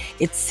trumpets.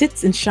 It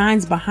sits and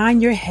shines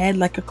behind your head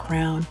like a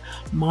crown.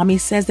 Mommy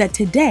says that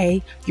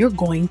today you're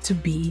going to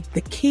be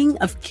the King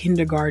of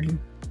Kindergarten.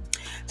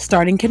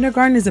 Starting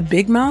kindergarten is a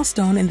big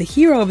milestone, and the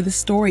hero of the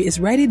story is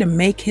ready to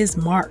make his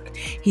mark.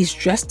 He's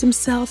dressed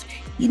himself,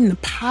 eaten a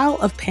pile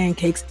of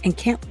pancakes, and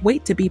can't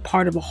wait to be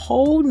part of a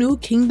whole new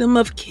kingdom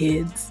of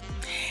kids.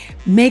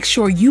 Make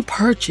sure you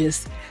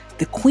purchase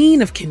The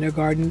Queen of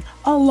Kindergarten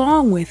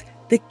along with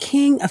The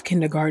King of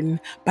Kindergarten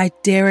by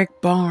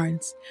Derrick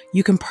Barnes.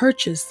 You can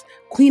purchase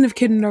Queen of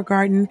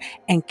Kindergarten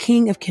and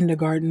King of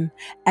Kindergarten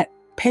at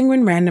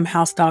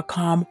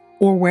penguinrandomhouse.com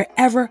or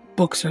wherever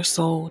books are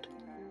sold.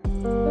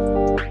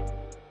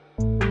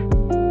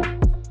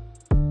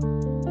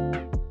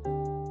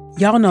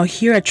 Y'all know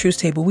here at Truth's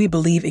Table, we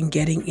believe in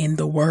getting in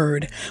the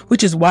Word,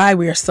 which is why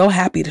we are so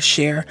happy to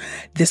share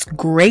this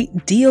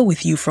great deal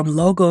with you from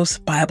Logos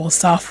Bible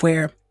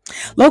Software.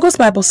 Logos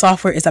Bible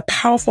Software is a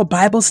powerful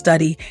Bible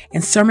study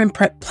and sermon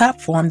prep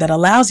platform that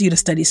allows you to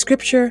study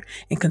scripture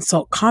and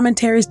consult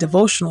commentaries,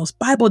 devotionals,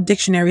 Bible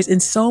dictionaries,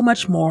 and so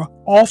much more,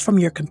 all from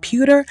your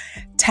computer,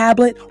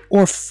 tablet,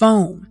 or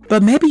phone.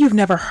 But maybe you've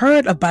never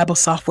heard of Bible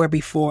software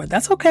before.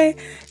 That's okay.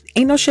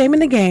 Ain't no shame in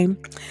the game.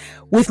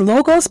 With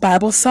Logos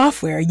Bible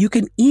Software, you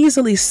can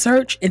easily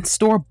search and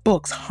store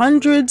books,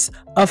 hundreds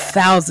of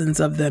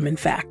thousands of them, in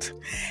fact.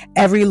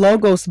 Every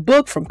Logos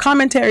book, from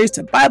commentaries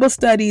to Bible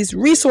studies,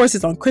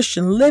 resources on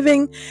Christian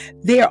living,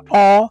 they are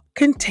all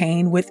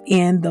contained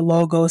within the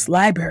Logos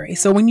library.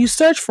 So when you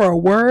search for a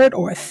word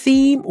or a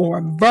theme or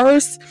a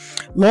verse,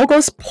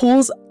 Logos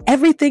pulls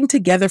everything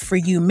together for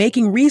you,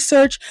 making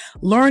research,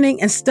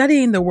 learning, and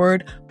studying the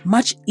word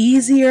much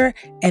easier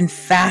and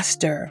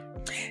faster.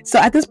 So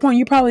at this point,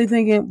 you're probably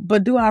thinking,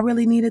 but do I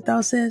really need it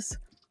though, sis?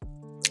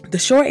 The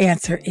short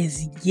answer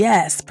is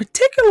yes,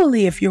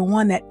 particularly if you're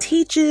one that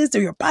teaches, or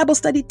you're a Bible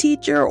study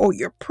teacher, or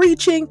you're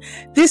preaching.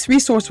 This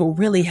resource will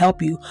really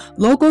help you.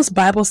 Logos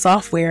Bible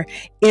Software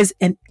is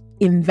an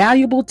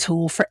invaluable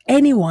tool for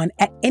anyone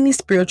at any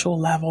spiritual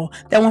level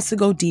that wants to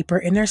go deeper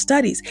in their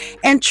studies.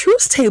 And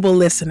Truth Table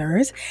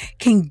listeners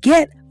can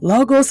get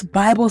Logos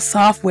Bible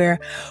Software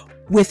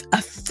with a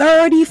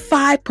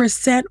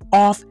 35%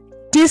 off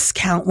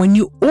discount when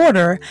you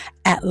order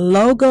at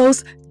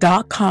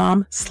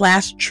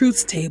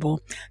logos.com/truthstable.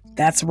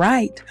 That's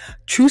right.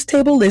 Truth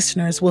Table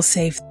listeners will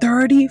save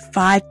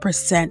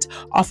 35%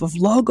 off of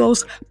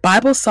Logos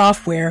Bible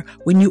Software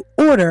when you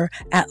order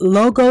at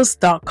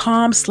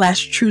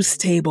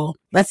logos.com/truthstable.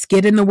 Let's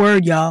get in the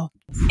word, y'all.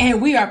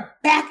 And we are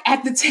back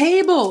at the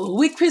table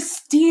with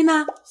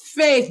Christina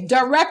Faith,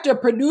 director,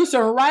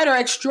 producer, and writer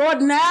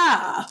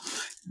extraordinaire.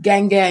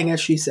 Gang, gang,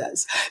 as she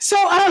says. So,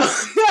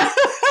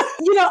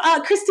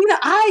 Christina,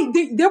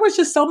 there was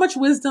just so much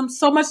wisdom,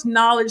 so much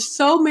knowledge,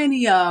 so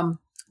many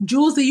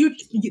jewels that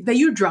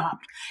you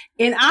dropped,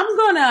 and I'm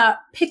gonna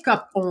pick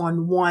up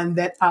on one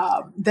that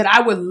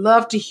I would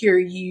love to hear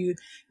you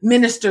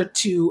minister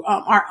to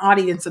our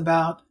audience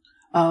about,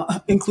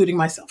 including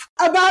myself,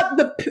 about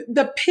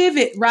the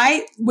pivot.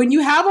 Right, when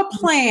you have a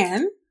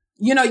plan,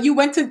 you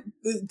went to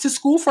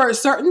school for a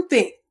certain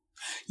thing.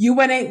 You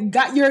went and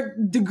got your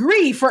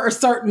degree for a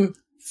certain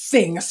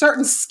thing, a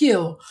certain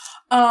skill.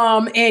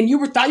 And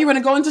you thought you were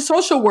going to go into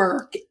social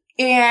work.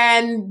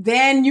 And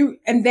then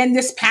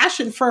this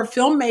passion for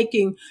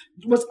filmmaking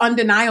was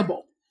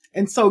undeniable.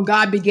 And so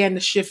God began to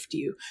shift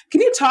you.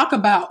 Can you talk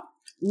about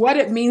what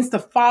it means to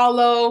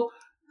follow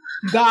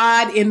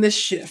God in the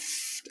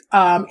shift,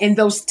 and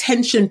those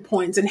tension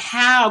points, and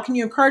how can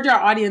you encourage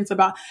our audience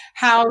about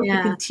how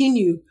to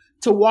continue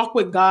to walk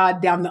with God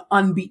down the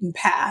unbeaten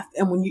path,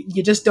 and when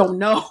you just don't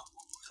know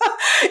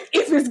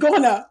if it's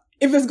gonna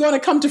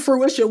come to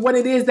fruition, what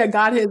it is that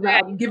God has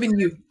given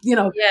you,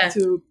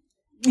 to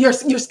your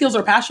skills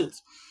or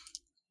passions.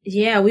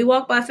 Yeah, we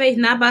walk by faith,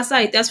 not by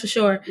sight. That's for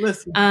sure.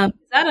 Listen,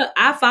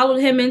 I followed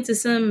him into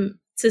some.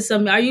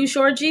 Are you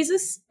sure,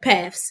 Jesus?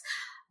 Paths.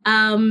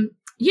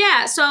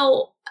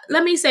 So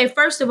let me say,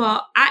 first of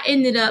all, I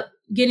ended up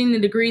getting the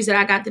degrees that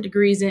I got the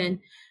degrees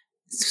in,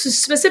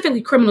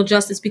 specifically criminal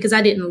justice, because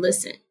I didn't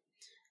listen.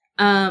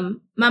 My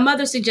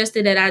mother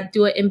suggested that I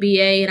do an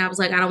MBA, and I was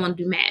like, I don't want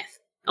to do math,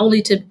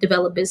 only to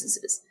develop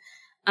businesses.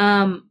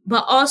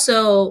 But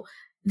also,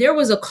 there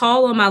was a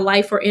call on my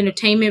life for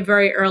entertainment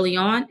very early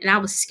on, and I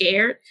was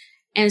scared.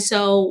 And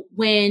so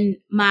when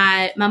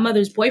my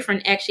mother's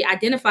boyfriend actually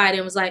identified it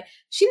and was like,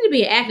 she need to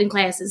be in acting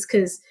classes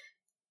because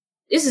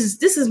this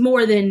is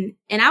more than,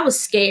 and I was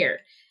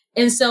scared.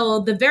 And so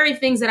the very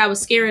things that I was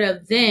scared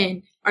of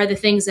then are the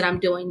things that I'm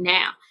doing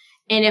now.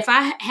 And if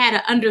I had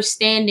an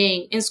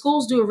understanding, and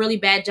schools do a really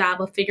bad job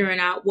of figuring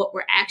out what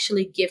we're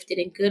actually gifted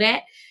and good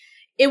at,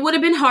 it would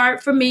have been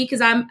hard for me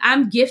because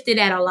I'm gifted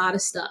at a lot of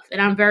stuff, and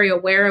I'm very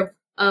aware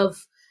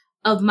of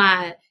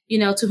my,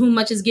 to whom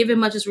much is given,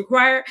 much is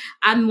required.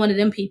 I'm one of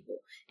them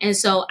people. And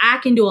so I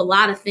can do a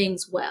lot of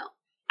things well.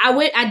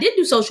 I did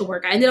do social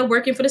work. I ended up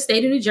working for the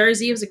state of New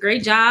Jersey. It was a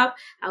great job.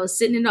 I was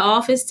sitting in the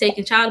office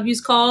taking child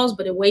abuse calls,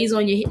 but it weighs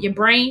on your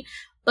brain.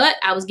 But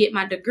I was getting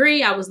my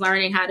degree. I was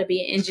learning how to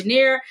be an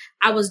engineer.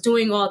 I was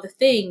doing all the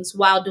things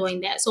while doing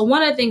that. So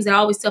one of the things that I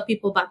always tell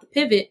people about the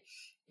pivot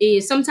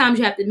is sometimes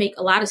you have to make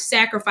a lot of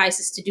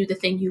sacrifices to do the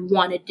thing you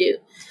want to do.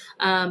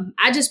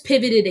 I just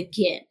pivoted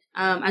again.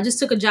 I just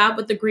took a job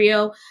with the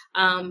Griot,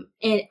 and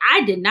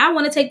I did not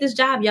want to take this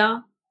job,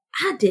 y'all.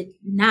 I did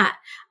not.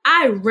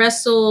 I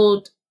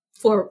wrestled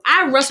through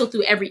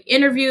every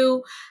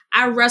interview.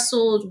 I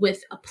wrestled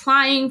with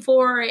applying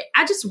for it.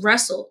 I just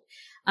wrestled.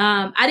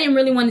 I didn't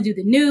really want to do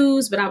the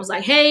news, but I was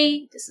like,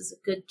 hey, this is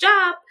a good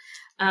job.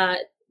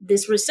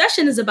 This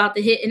recession is about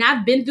to hit, and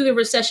I've been through the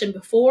recession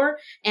before,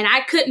 and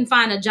I couldn't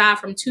find a job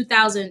from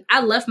 2000.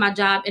 I left my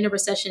job in a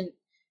recession.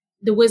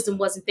 The wisdom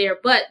wasn't there,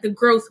 but the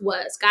growth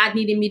was. God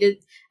needed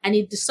I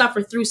needed to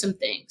suffer through some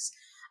things.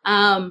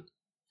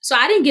 So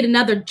I didn't get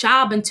another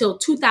job until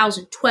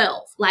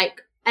 2012,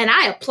 and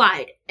I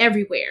applied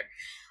everywhere.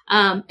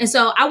 And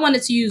so I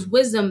wanted to use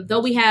wisdom,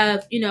 though we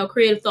have,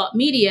 Creative Thought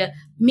Media,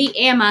 me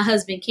and my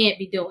husband can't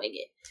be doing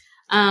it.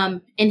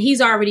 And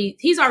he's already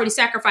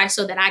sacrificed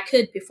so that I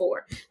could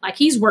before. Like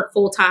he's worked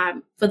full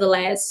time for the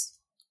last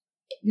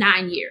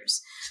 9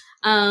 years.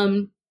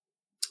 And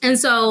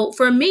so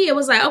for me, it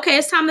was like, okay,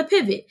 it's time to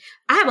pivot.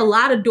 I have a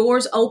lot of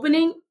doors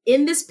opening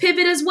in this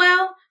pivot as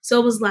well. So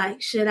it was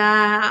like, should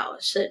I or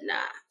should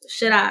not?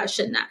 Should I or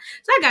should not?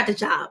 So I got the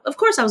job. Of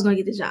course I was going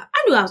to get the job.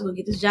 I knew I was going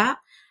to get this job.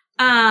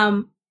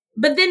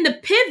 But then the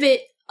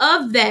pivot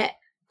of that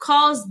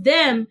caused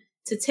them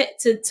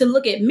to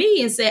look at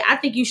me and say, I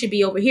think you should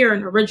be over here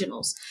in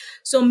originals.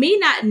 So me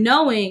not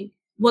knowing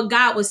what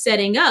God was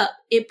setting up,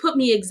 it put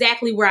me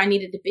exactly where I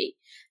needed to be.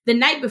 The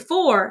night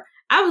before,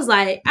 I was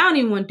like, I don't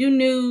even want to do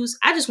news.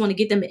 I just want to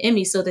get them an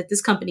Emmy so that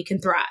this company can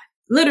thrive.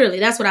 Literally,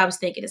 that's what I was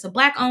thinking. It's a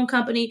Black-owned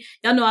company.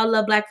 Y'all know I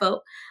love Black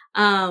folk.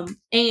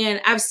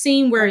 And I've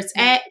seen where it's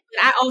at,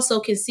 but I also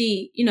can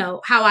see,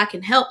 how I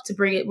can help to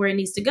bring it where it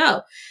needs to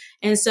go.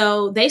 And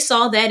so they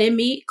saw that in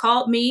me,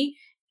 called me,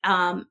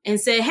 and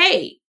said,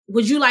 hey,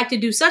 would you like to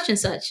do such and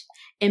such?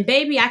 And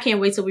baby, I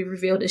can't wait till we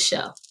reveal this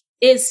show.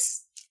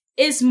 It's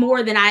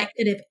more than I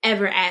could have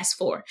ever asked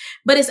for,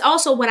 but it's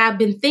also what I've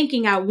been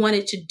thinking I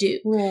wanted to do.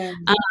 Yeah.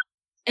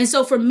 And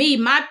so for me,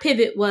 my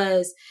pivot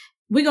was,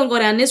 we're going to go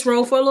down this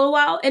road for a little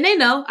while. And they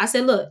know, I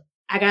said, look,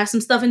 I got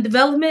some stuff in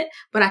development,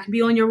 but I can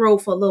be on your road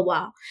for a little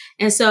while.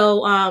 And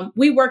so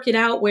we worked it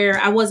out where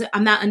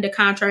I'm not under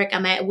contract.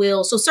 I'm at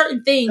will. So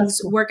certain things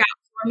work out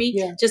for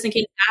me just in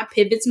case God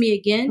pivots me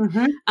again.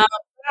 Mm-hmm.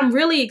 I'm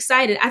really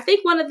excited. I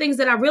think one of the things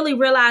that I really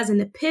realized in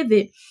the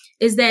pivot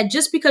is that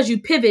just because you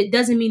pivot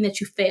doesn't mean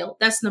that you fail.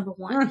 That's number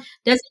one.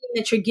 Doesn't mean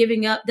that you're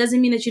giving up. Doesn't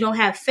mean that you don't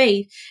have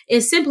faith. It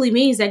simply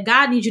means that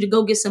God needs you to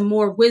go get some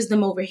more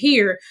wisdom over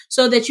here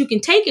so that you can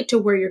take it to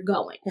where you're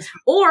going,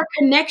 or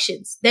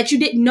connections that you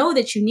didn't know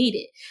that you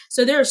needed.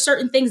 So there are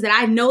certain things that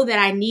I know that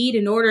I need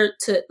in order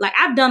to, like,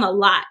 I've done a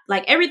lot.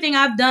 Like everything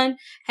I've done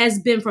has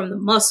been from the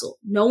muscle.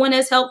 No one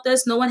has helped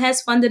us. No one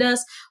has funded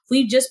us.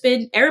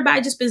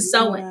 Everybody just been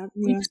sowing.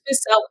 We've just been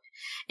sowing.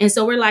 And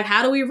so we're like,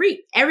 how do we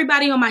reap?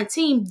 Everybody on my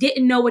team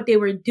didn't know what they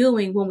were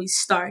doing when we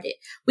started.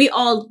 We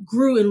all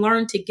grew and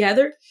learned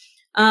together.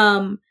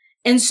 And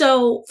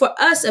so for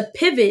us, a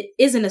pivot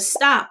isn't a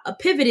stop. A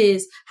pivot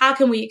is, how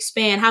can we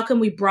expand? How can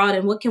we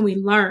broaden? What can we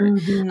learn?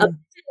 Mm-hmm. A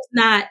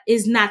pivot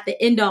is not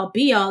the end all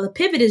be all. The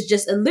pivot is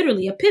just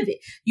literally a pivot.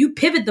 You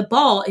pivot the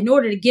ball in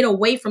order to get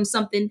away from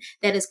something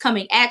that is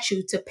coming at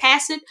you, to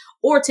pass it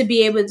or to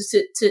be able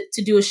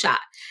to do a shot.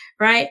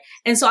 Right.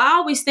 And so I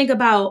always think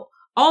about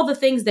all the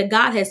things that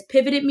God has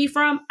pivoted me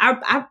from.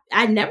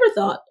 I never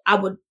thought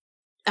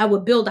I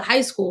would build a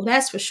high school.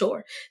 That's for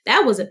sure.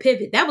 That was a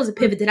pivot. That was a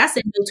pivot that I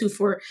said no to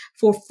for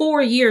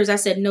 4 years. I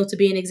said no to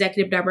being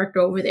executive director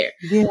over there.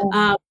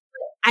 Yeah.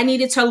 I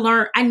needed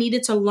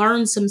to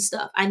learn some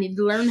stuff. I needed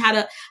to learn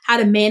how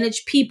to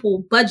manage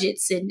people,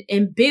 budgets,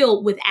 and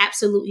build with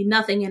absolutely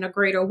nothing in a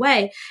greater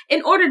way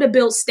in order to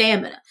build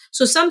stamina.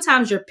 So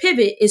sometimes your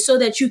pivot is so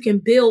that you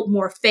can build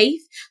more faith,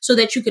 so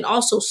that you can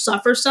also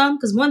suffer some.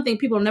 Because one thing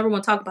people never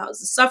want to talk about is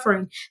the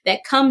suffering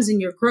that comes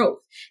in your growth.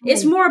 Right.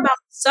 It's more about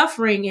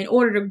suffering in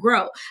order to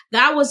grow.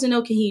 God wants to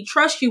know, can he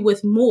trust you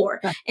with more?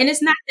 Right. And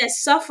it's not that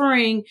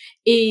suffering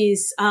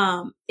is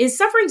not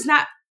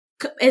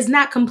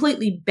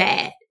completely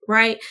bad,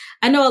 right?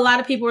 I know a lot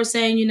of people are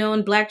saying,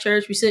 in Black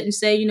church, we sit and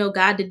say,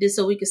 God did this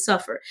so we could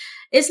suffer.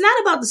 It's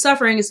not about the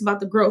suffering. It's about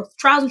the growth.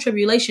 Trials and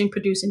tribulation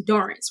produce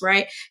endurance,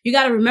 right? You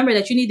got to remember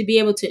that you need to be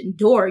able to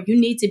endure. You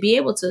need to be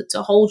able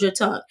to hold your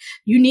tongue.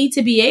 You need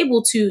to be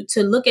able to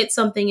look at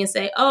something and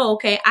say, oh,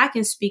 okay, I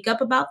can speak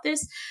up about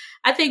this.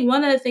 I think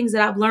one of the things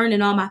that I've learned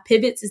in all my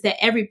pivots is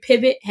that every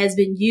pivot has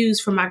been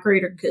used for my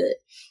greater good.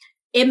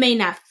 It may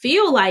not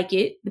feel like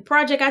it. The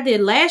project I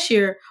did last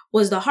year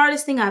was the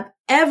hardest thing I've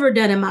ever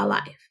done in my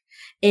life.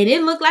 And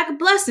it looked like a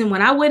blessing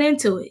when I went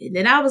into it. And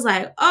then I was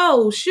like,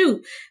 oh,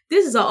 shoot,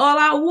 this is an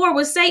all-out war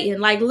with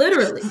Satan. Like,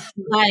 literally.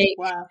 Like,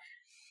 wow.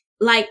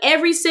 Like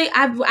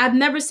I've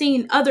never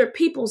seen other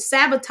people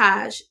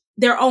sabotage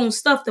their own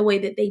stuff the way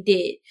that they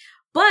did.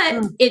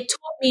 But it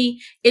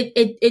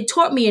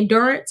taught me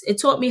endurance. It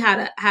taught me how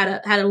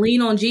to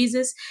lean on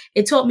Jesus.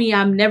 It taught me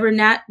I'm never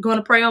not going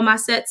to pray on my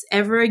sets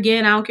ever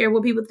again. I don't care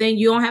what people think.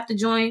 You don't have to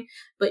join,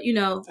 but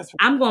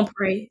I'm going to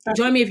pray.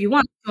 Join me if you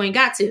want. You ain't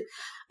got to.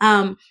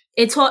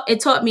 It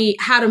taught me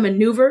how to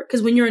maneuver,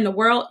 because when you're in the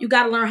world, you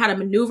got to learn how to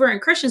maneuver. And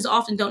Christians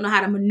often don't know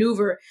how to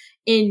maneuver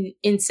in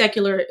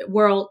secular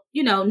world,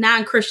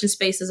 non-Christian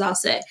spaces, I'll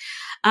say.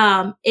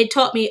 It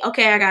taught me,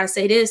 okay, I gotta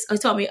say this.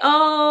 It taught me,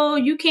 oh,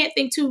 you can't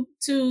think too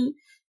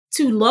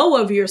low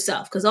of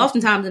yourself. Because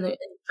oftentimes in the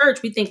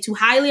church, we think too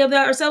highly of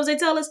ourselves. They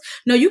tell us,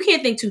 no, you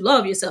can't think too low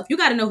of yourself. You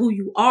got to know who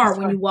you are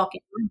when you walk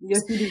in rooms.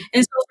 Yes,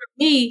 and so for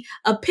me,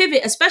 a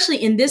pivot, especially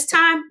in this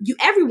time,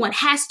 everyone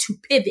has to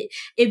pivot.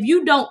 If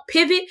you don't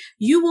pivot,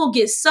 you will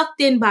get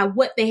sucked in by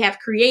what they have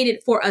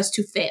created for us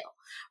to fail.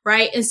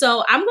 Right. And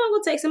so I'm going to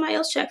go take somebody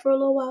else's check for a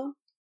little while.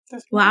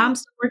 While I'm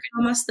still working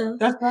on my stuff.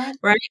 That's right.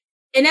 Right.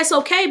 And that's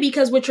okay,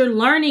 because what you're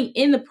learning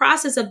in the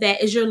process of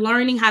that is you're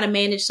learning how to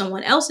manage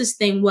someone else's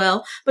thing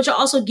well, but you're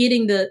also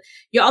getting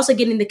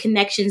the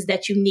connections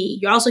that you need.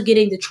 You're also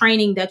getting the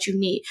training that you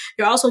need.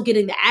 You're also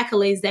getting the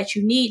accolades that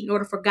you need in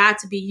order for God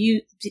to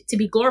be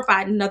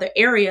glorified in another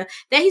area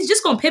that he's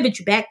just going to pivot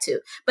you back to,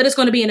 but it's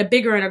going to be in a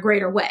bigger and a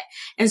greater way.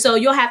 And so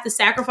you'll have to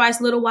sacrifice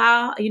a little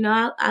while. You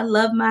know, I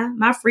love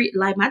my free,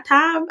 like my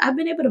time. I've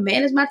been able to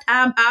manage my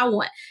time how I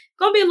want.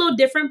 Going to be a little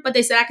different, but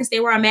they said I can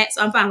stay where I'm at.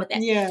 So I'm fine with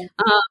that. Yeah.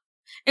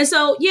 And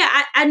so,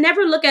 I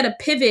never look at a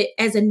pivot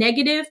as a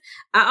negative.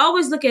 I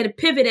always look at a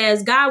pivot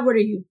as, God, what are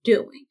you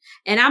doing?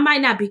 And I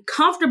might not be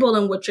comfortable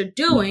in what you're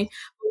doing,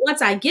 but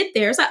once I get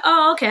there, it's like,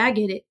 oh, okay, I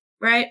get it.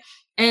 Right.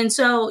 And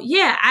so,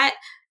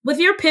 with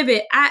your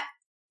pivot,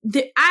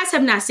 the eyes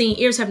have not seen,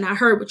 ears have not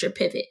heard with your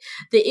pivot.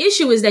 The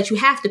issue is that you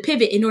have to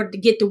pivot in order to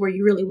get to where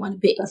you really want to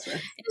be. That's right.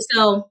 And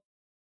so,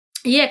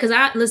 because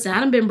I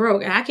done been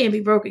broke and I can't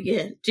be broke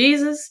again.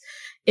 Jesus,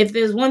 if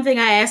there's one thing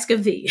I ask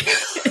of thee,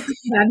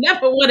 I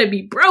never want to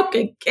be broke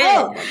again.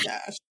 Oh my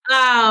gosh.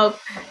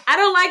 I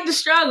don't like the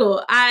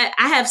struggle. I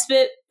have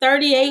spent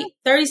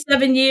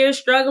 37 years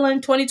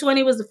struggling.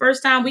 2020 was the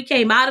first time we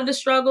came out of the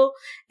struggle,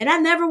 and I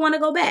never want to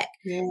go back.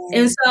 Yeah.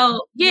 And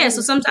so,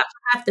 so sometimes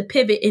I have to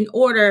pivot in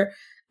order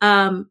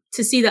to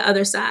see the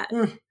other side.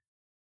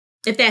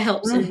 If that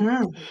helps.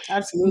 Mm-hmm.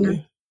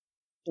 Absolutely.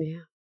 Yeah.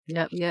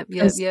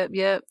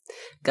 Yep.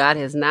 God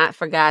has not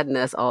forgotten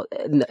us all.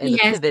 And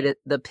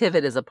the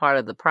pivot is a part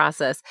of the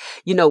process.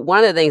 You know,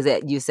 one of the things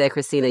that you said,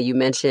 Christina, you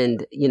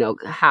mentioned, you know,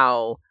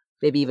 how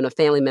maybe even a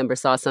family member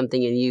saw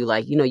something in you,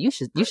 like, you know, you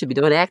should be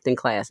doing acting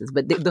classes.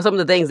 But some of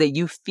the things that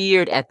you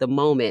feared at the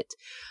moment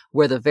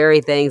were the very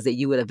things that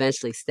you would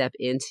eventually step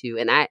into.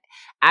 And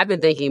I've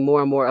been thinking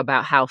more and more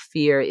about how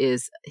fear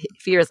is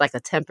like a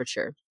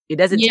temperature. It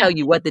doesn't tell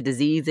you what the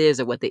disease is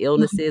or what the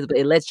illness is, but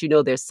it lets you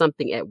know there's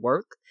something at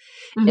work.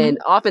 Mm-hmm. And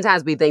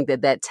oftentimes we think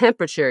that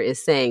temperature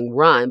is saying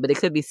run, but it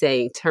could be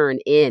saying turn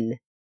in,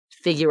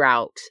 figure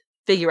out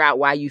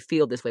why you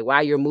feel this way,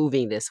 why you're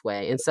moving this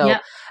way. And so,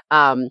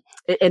 and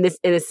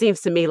it seems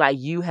to me like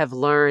you have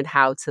learned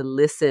how to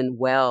listen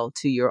well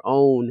to your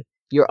own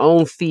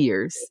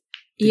fears,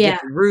 to get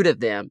the root of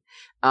them.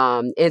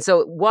 And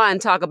so, one,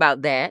 talk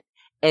about that.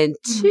 And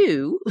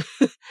two,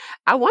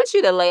 I want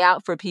you to lay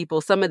out for people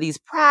some of these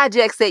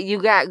projects that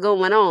you got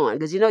going on,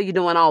 because you know you're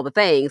doing all the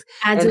things,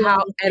 and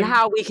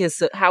how we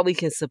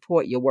can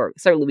support your work.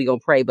 Certainly, we're gonna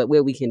pray, but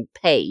where we can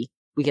pay,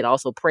 we can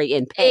also pray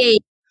and pay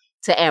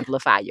to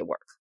amplify your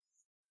work.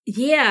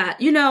 Yeah,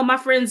 you know, my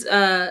friends,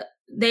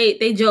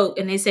 they joke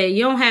and they say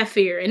you don't have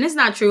fear, and it's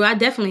not true. I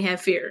definitely have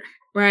fear,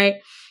 right?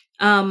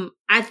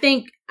 I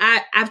think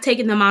I've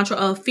taken the mantra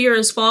of fear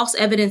is false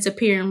evidence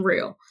appearing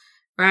real,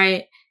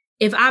 right?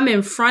 If I'm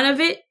in front of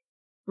it,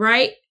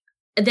 right,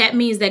 that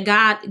means that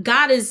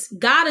God is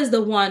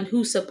the one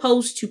who's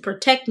supposed to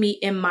protect me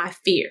in my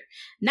fear,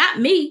 not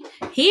me.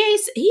 He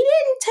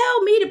didn't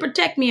tell me to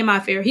protect me in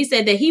my fear. He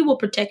said that he will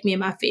protect me in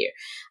my fear.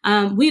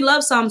 We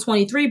love Psalm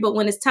 23, but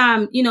when it's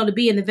time, you know, to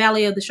be in the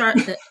valley of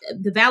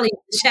the valley of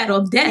the shadow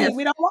of death,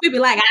 we be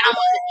like, I don't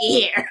want to be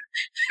here,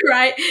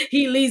 right?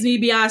 He leads me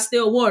beyond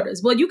still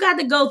waters. Well, you got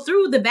to go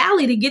through the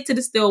valley to get to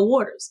the still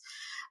waters.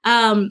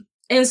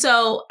 And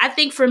so I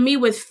think for me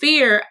with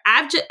fear,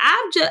 I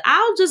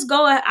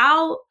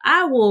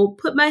will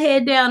put my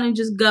head down and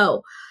just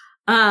go.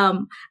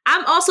 I'm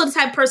also the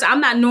type of person, I'm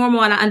not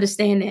normal, and I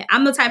understand that.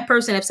 I'm the type of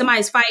person, if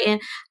somebody's fighting,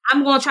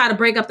 I'm going to try to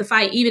break up the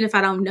fight, even if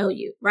I don't know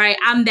you, right?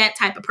 I'm that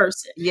type of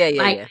person.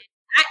 I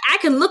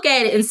can look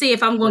at it and see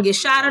if I'm going to get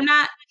shot or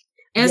not.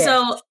 And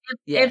so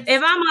if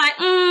I'm like,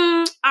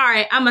 all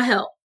right, I'm going to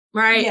help,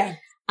 right? Yeah.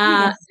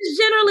 It's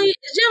generally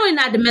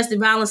not domestic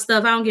violence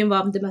stuff. I don't get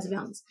involved in domestic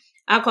violence.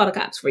 I'll call the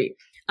cops for you.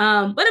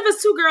 But if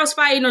it's two girls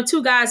fighting or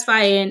two guys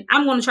fighting,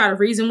 I'm going to try to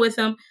reason with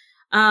them.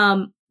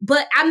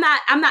 But I'm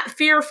not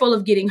fearful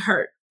of getting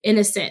hurt in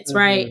a sense,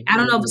 right? I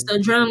don't know if it's the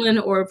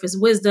adrenaline or if it's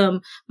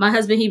wisdom. My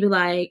husband, he'd be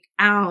like,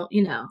 I don't,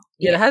 you know.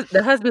 Yeah,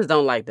 the husbands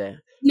don't like that.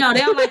 No, they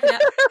don't like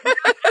that.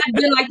 I've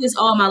been like this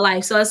all my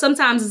life. So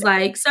sometimes it's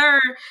like, sir,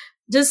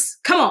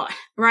 just come on,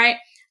 right?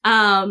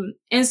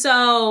 And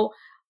so,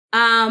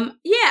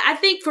 I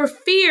think for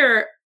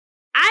fear,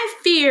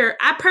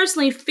 I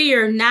personally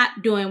fear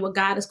not doing what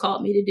God has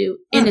called me to do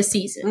in a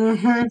season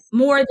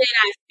more than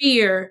I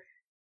fear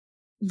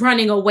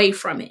running away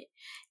from it.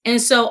 And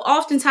so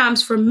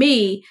oftentimes for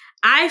me,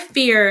 I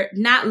fear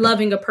not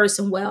loving a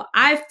person well.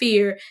 I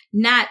fear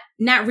not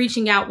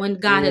reaching out when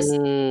God has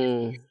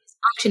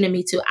unctioning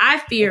me to. I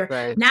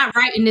fear not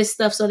writing this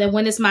stuff so that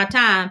when it's my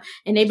time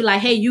and they be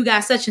like, hey, you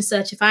got such and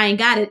such. If I ain't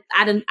got it,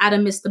 I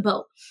done missed the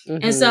boat.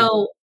 And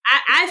so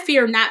I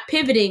fear not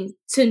pivoting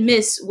to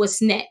miss what's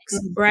next,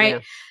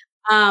 right?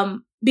 Yeah.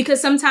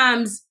 Because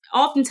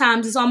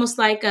oftentimes it's almost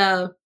like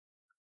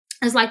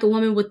it's like the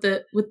woman with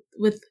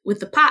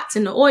the pots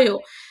and the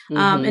oil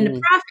and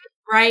the profit,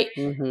 right?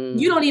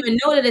 You don't even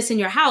know that it's in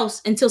your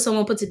house until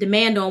someone puts a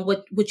demand on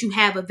what you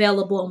have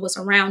available and what's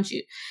around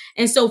you.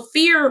 And so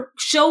fear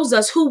shows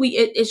us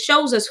it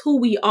shows us who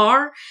we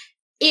are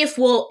if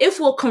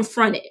we'll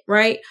confront it,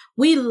 right?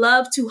 We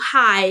love to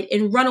hide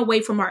and run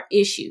away from our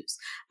issues.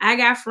 I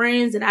got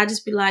friends that I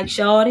just be like,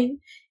 shawty,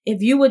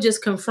 if you would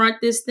just confront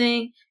this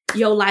thing,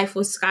 your life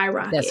will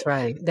skyrocket. That's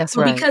right. That's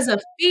right. Because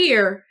of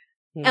fear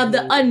of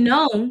the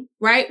unknown,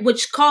 right?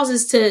 Which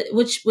causes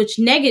which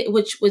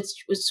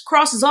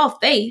crosses off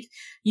faith.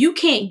 You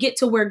can't get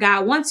to where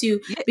God wants you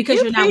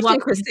because you're not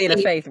walking Christina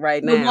Faith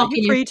right now. You're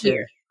walking in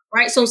fear.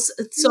 Right. So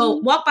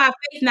walk by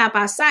faith, not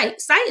by sight.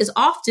 Sight is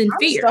often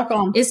fear. Stuck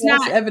on it's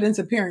not evidence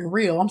appearing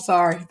real. I'm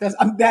sorry.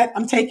 I'm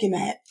taking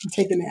that.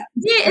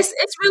 Yeah,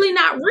 it's really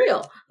not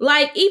real.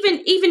 Like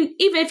even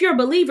if you're a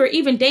believer,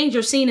 even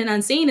danger seen and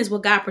unseen is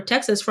what God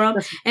protects us from.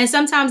 And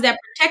sometimes that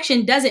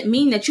protection doesn't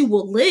mean that you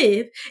will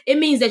live. It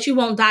means that you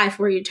won't die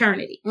for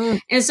eternity.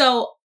 And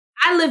so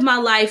I live my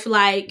life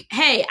like,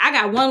 hey, I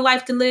got one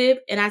life to live.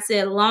 And I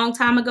said a long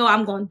time ago,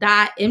 I'm going to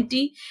die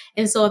empty.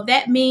 And so if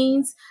that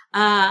means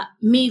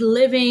me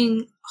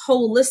living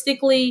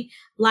holistically,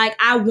 like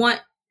I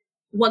want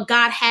what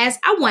God has,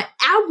 I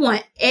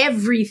want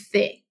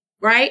everything,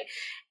 right?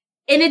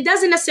 And it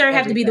doesn't necessarily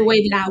have to be the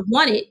way that I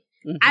want it.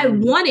 I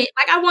want it.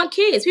 Like I want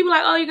kids. People are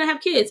like, oh, you're going to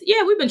have kids.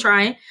 Yeah, we've been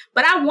trying,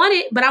 but I want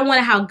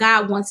it how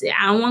God wants it.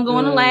 I don't want to go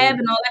in the lab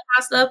and all that kind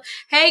of stuff.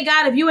 Hey,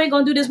 God, if you ain't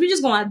going to do this, we're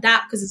just going to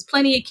adopt because there's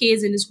plenty of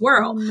kids in this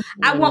world.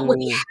 I want what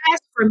he has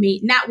for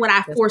me, not what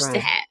I forced to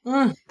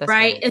have.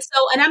 Right. And so,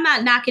 and I'm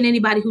not knocking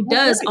anybody who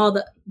does all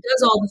the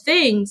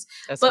things,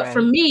 but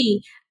for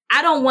me,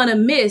 I don't want to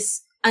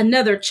miss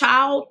another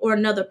child or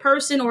another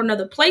person or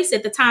another place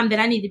at the time that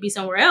I need to be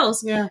somewhere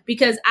else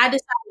because I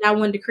decided I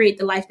wanted to create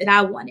the life that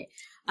I wanted.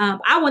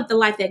 I want the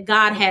life that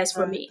God has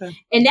for me.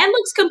 And that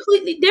looks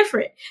completely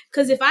different.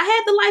 Because if I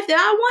had the life that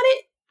I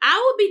wanted, I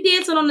would be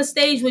dancing on the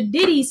stage with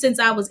Diddy since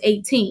I was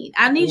 18.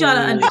 I need y'all to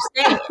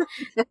understand.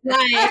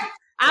 Like,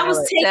 I was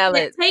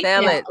taking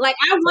that. Like,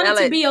 I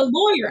wanted to be a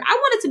lawyer. I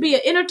wanted to be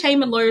an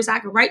entertainment lawyer so I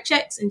could write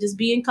checks and just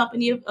be in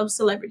company of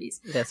celebrities.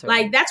 That's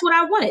right. Like, that's what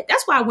I wanted.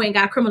 That's why I went and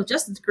got a criminal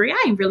justice degree.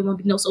 I ain't really want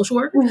to be no social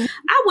worker.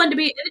 I wanted to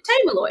be an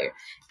entertainment lawyer.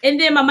 And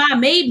then my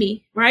mom made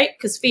me, right,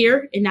 because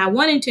fear and not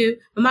wanting to,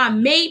 my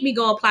mom made me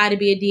go apply to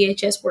be a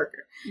DHS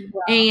worker.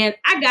 Wow. And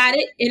I got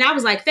it. And I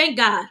was like, thank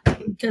God.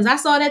 Because I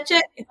saw that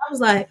check and I was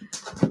like,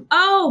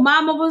 oh,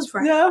 mama was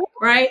right.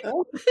 Right?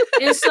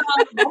 And so...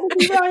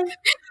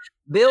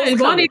 Bills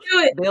coming.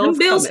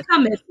 Bills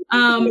coming.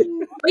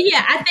 But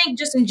yeah, I think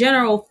just in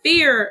general,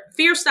 fear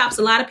stops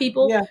a lot of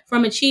people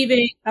from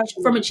achieving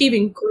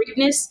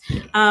greatness.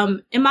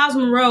 And Miles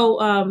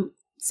Monroe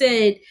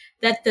said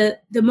that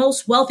the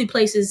most wealthy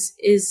place is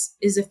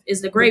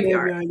the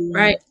graveyard,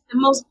 right?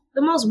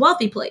 The most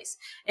wealthy place.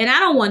 And I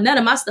don't want none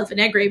of my stuff in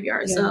that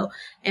graveyard. Yeah. So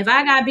if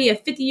I gotta be a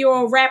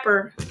 50-year-old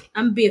rapper,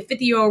 I'm gonna be a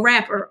 50-year-old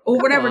rapper or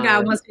whatever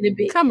God wants me to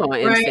be. Come on,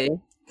 right? MC.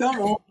 Come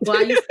on.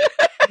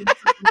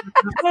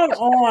 Come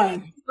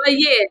on. But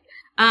yeah.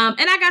 And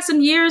I have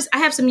some years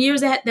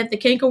that the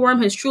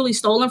cankerworm has truly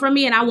stolen from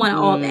me, and I want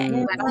all that.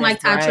 Like, I'm like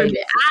Todd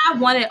Tribbett. I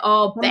want it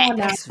all back.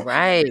 That's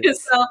right.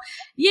 So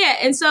yeah,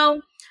 and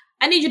so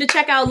I need you to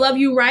check out Love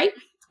You Right.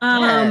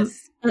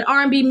 An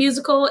R&B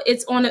musical.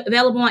 It's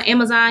available on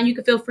Amazon. You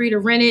can feel free to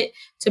rent it,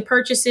 to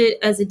purchase it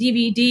as a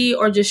DVD,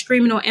 or just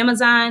stream it on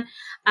Amazon.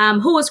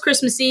 Who is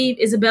Christmas Eve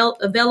is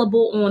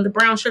available on the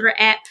Brown Sugar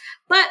app.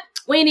 But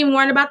we ain't even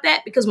worried about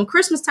that, because when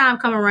Christmas time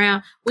come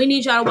around, we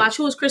need y'all to watch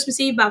Who is Christmas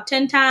Eve about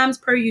 10 times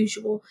per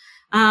usual.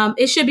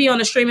 It should be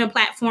on a streaming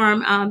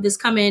platform this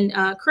coming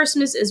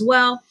Christmas as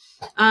well.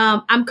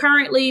 I'm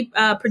currently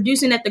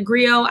producing at the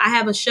Griot. I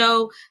have a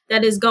show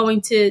that's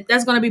going to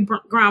be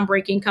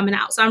groundbreaking coming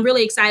out. So I'm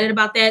really excited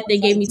about that. They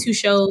gave me 2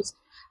 shows.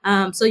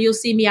 So you'll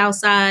see me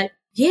outside.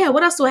 Yeah,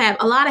 what else do I have?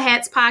 A Lot of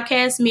Hats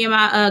podcast. Me and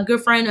my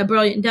good friend, A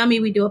Brilliant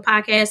Dummy, we do a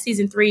podcast.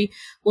 Season 3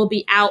 will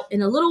be out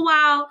in a little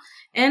while.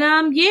 And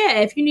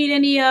if you need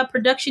any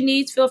production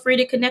needs, feel free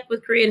to connect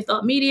with Creative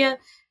Thought Media.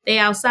 They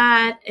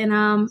outside. And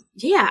I'm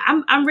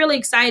really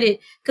excited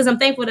because I'm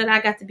thankful that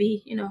I got to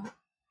be,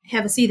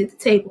 have a seat at the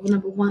table,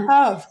 number one.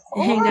 Of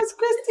course,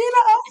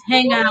 Christina.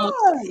 Hang out.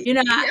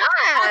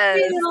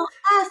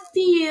 I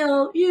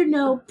feel,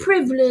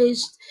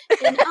 privileged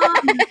and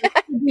honored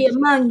to be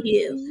among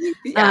you.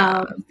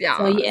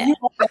 So yeah.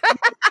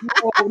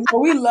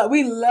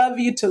 We love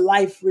you to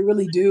life. We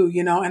really do,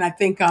 and I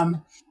think right.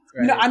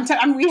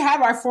 We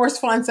have our Force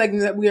Fun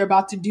segment that we are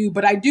about to do,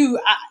 but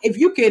if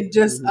you could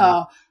just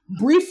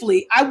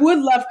briefly, I would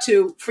love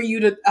for you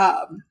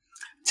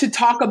to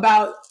talk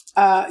about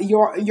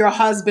your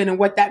husband and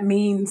what that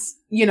means,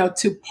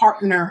 to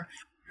partner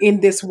in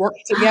this work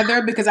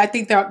together, because I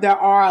think there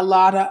are a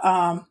lot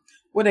of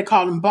what they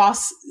call them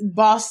bosses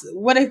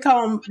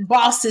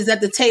at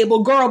the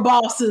table, girl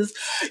bosses,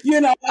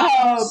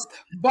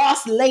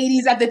 boss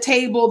ladies at the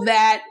table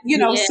that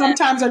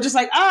sometimes are just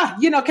like,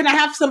 can I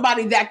have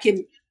somebody that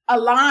can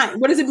align?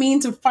 What does it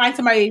mean to find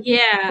somebody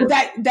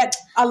that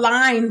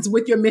aligns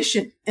with your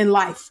mission in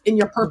life, in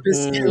your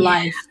purpose in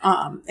life,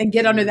 and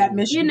get under that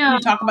mission? Can you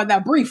talk about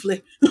that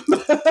briefly?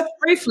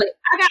 Briefly,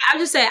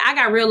 I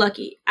got real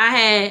lucky.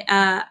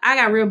 I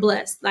got real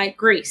blessed, like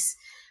Grace.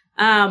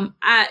 I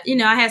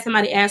had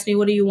somebody ask me,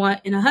 what do you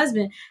want in a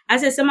husband? I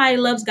said, somebody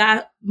loves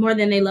God more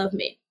than they love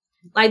me.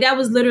 Like, that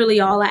was literally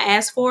all I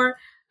asked for.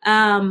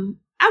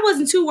 I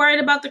wasn't too worried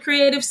about the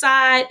creative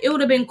side. It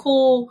would have been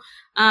cool.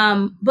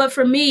 But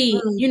for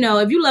me,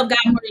 if you love God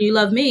more than you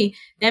love me,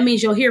 that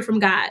means you'll hear from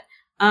God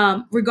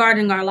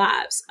regarding our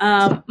lives.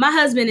 My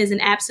husband is an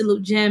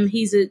absolute gem.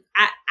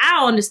 I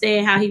don't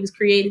understand how he was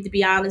created, to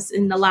be honest,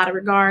 in a lot of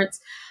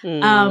regards.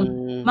 My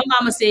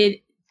mama said,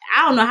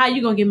 I don't know how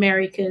you're going to get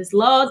married because,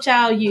 Lord,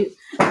 child, you.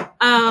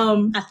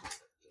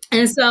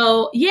 And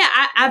so,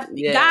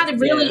 God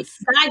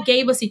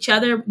gave us each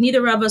other.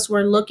 Neither of us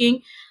were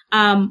looking.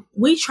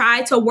 We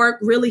tried to work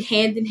really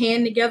hand in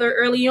hand together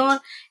early on.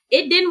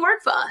 It didn't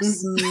work for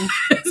us.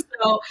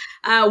 So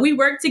we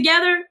work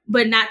together,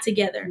 but not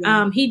together.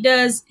 He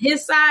does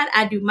his side.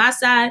 I do my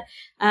side.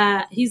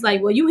 He's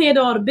like, well, you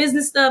handle all the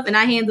business stuff and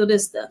I handle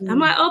this stuff. I'm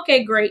like,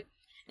 okay, great.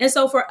 And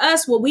so for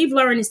us, what we've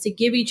learned is to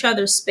give each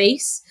other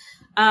space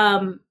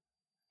and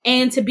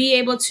to be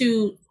able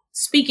to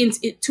speak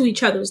into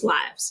each other's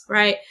lives,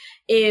 right?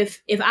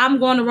 If I'm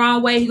going the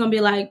wrong way, he's going to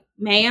be like,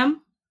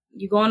 ma'am,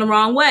 you're going the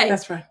wrong way.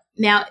 That's right.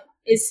 Now,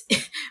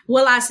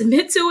 will I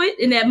submit to it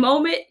in that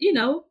moment?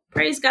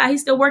 Praise God,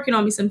 he's still working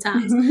on me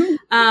sometimes.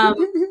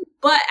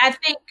 But I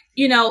think,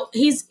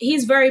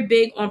 he's very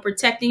big on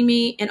protecting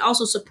me and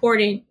also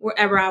supporting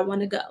wherever I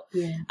want to go.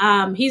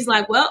 Yeah. He's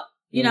like, well,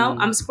 I'm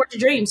gonna support your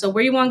dream. So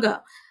where you want to go?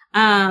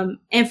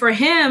 And for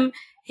him,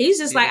 he's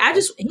just like,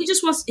 he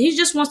just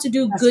wants to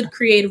do good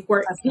creative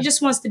work. He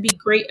just wants to be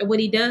great at what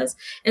he does.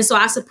 And so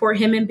I support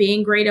him in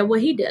being great at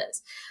what he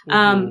does.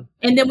 And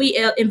then we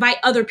invite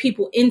other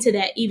people into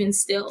that even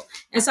still.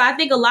 And so I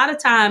think a lot of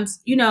times,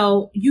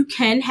 you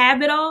can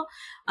have it all.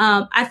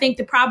 I think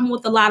the problem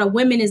with a lot of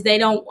women is they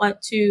don't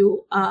want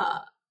to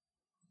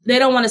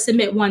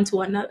submit one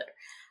to another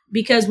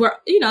because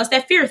it's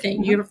that fear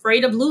thing. You're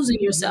afraid of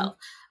losing yourself.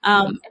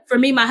 For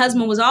me, my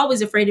husband was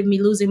always afraid of me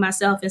losing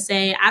myself and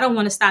saying, I don't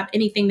want to stop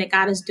anything that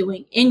God is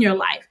doing in your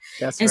life.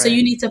 So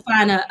you need to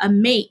find a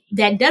mate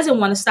that doesn't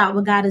want to stop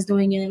what God is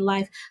doing in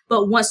life,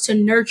 but wants to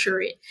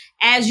nurture it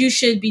as you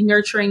should be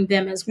nurturing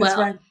them as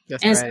well.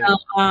 That's right. So,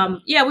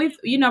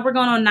 we're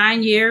going on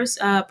 9 years.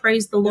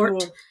 Praise the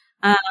Lord.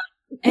 And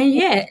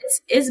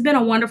it's been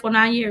a wonderful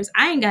 9 years.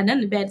 I ain't got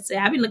nothing bad to say.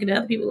 I be looking at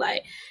other people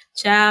like,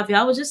 child, if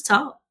y'all would just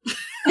talk.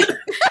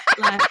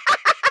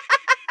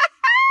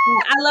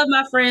 I love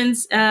my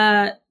friends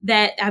that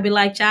I be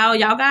like, child,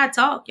 y'all gotta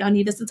talk. Y'all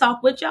need us to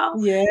talk with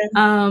y'all. Yeah.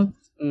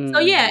 So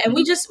and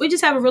we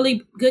just have a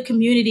really good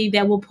community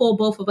that will pull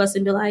both of us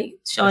and be like,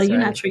 Shawty, you're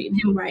not treating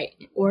him right,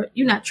 or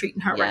you're not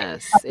treating her right.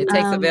 Yes, it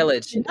takes a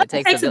village. It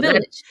takes a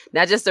village.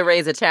 Not just to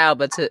raise a child,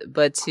 but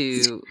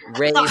to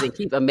raise and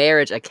keep a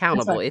marriage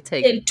accountable. It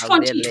takes in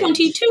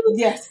 2022.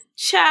 Yes,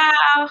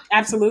 child.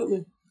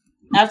 Absolutely.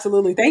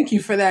 Thank you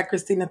for that,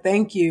 Christina.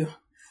 Thank you.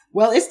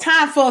 Well, it's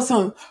time for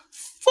some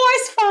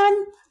voice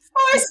fun.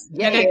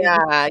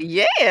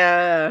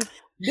 Yeah.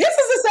 This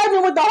is a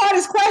segment with the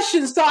hardest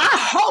questions, so I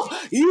hope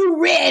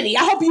you ready.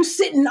 I hope you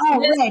sitting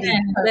already.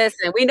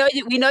 Listen, we know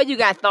you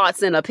got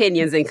thoughts and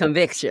opinions and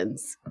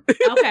convictions. Okay.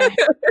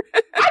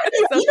 I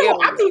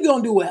think you're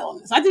gonna do well on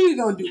this. All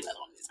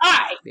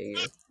right. Yeah.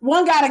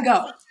 One gotta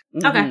go.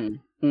 Okay.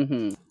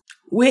 Mm-hmm.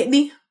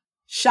 Whitney,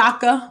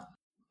 Shaka,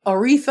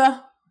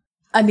 Aretha,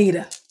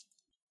 Anita.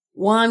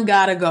 One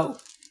gotta go.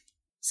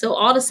 So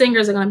all the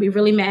singers are gonna be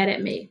really mad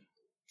at me,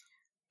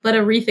 but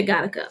Aretha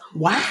gotta go.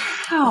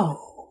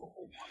 Wow.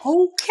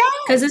 Okay.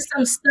 Because it's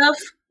some stuff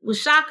with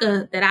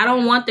Shaka that I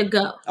don't want to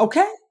go.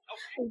 Okay.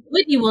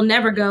 Whitney will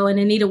never go and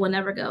Anita will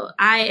never go.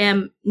 I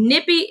am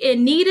Nippy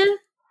Anita.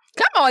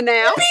 Come on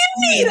now.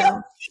 Nippy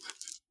Anita.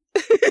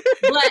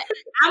 But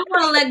I'm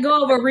going to let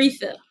go of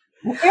Aretha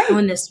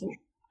on this one.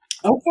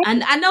 Okay.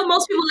 And I know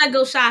most people let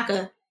go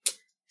Shaka.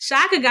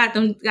 Shaka got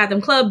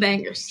them club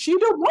bangers. She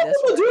do. Most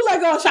people do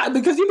let go of Shaka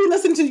because you be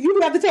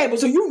at the table,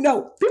 so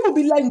people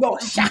be letting go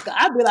of Shaka.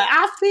 I be like,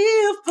 I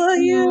feel for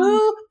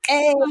you,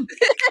 and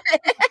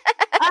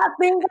I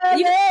think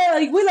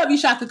we love you,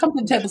 Shaka. Come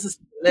to the table,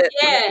 sister.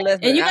 Listen,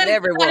 and you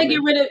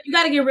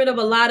gotta get rid of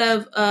a lot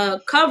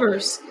of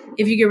covers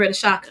if you get rid of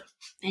Shaka.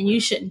 And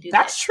you shouldn't do that.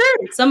 That's true.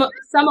 Some of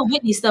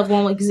Whitney stuff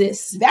won't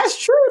exist. That's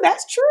true.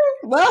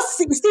 Well,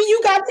 see, you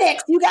got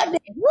next.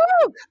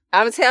 Woo!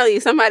 I'm telling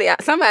you, somebody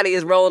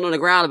is rolling on the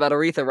ground about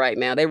Aretha right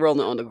now. They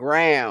rolling on the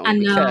ground. I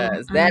know.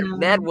 Because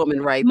that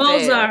woman right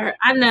Mozart, there. Mozart,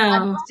 I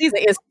know. She's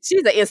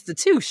an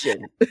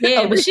institution.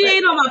 Yeah, but she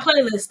ain't on my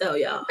playlist though,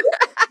 y'all.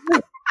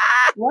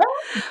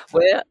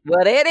 Well,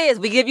 there it is.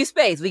 We give you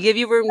space. We give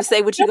you room to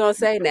say what you're going to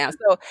say now.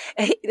 So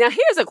now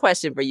here's a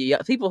question for you.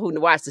 People who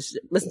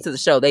listen to the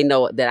show, they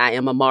know that I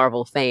am a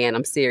Marvel fan.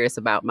 I'm serious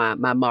about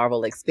my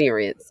Marvel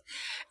experience.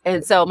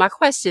 And so my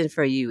question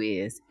for you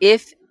is,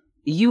 if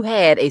you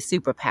had a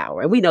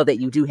superpower, and we know that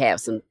you do have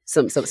some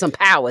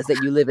powers that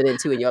you're living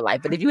into in your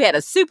life, but if you had a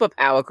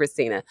superpower,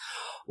 Christina,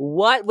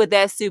 what would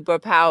that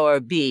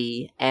superpower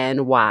be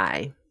and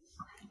why?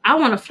 I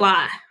want to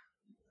fly.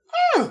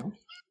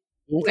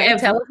 Okay,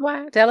 tell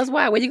us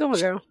why. Where you going,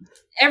 girl?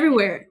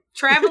 Everywhere.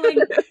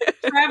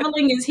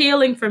 Traveling is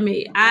healing for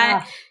me.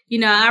 I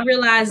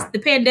realized the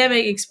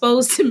pandemic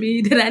exposed to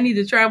me that I need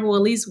to travel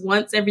at least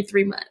once every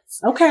 3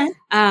 months. Okay.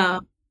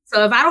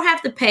 So if I don't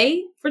have to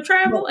pay for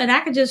travel and I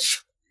can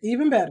just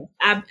even better,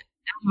 I'm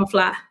gonna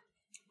fly.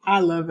 I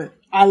love it.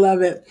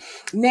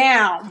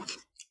 Now,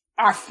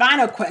 our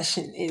final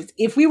question is,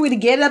 if we were to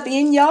get up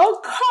in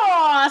your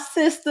car,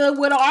 sister,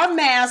 with our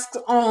masks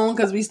on,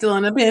 because we still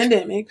in a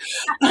pandemic,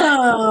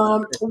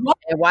 and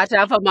watch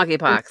out for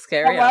monkeypox.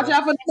 Carry on. Watch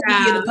out for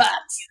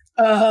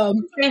monkeypox.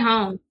 Stay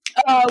home.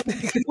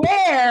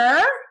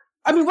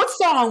 What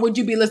song would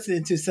you be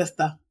listening to,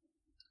 sister?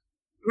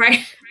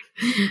 Right.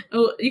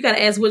 Oh, you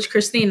gotta ask which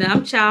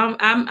Christina.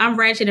 I'm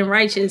ratchet and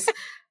righteous.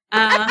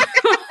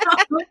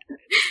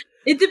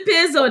 It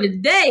depends on the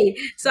day.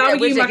 So I'm gonna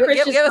give you my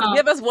Christian song.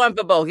 Give us one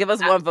for both.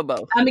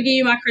 I'm gonna give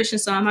you my Christian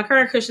song. My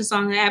current Christian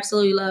song I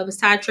absolutely love is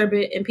Ty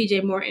Tribbett and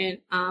PJ Morton,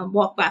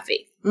 Walk by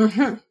Faith.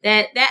 Mm-hmm.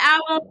 That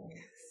album,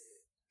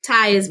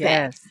 Ty is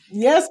back.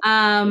 Yes.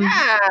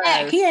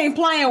 He ain't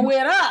playing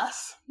with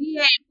us. He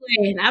ain't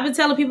playing. I've been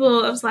telling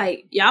people, I was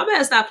like, y'all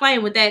better stop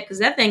playing with that because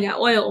that thing got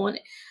oil on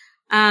it.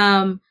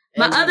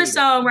 My other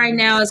song right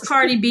now is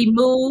Cardi B,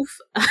 Move.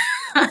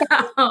 Okay.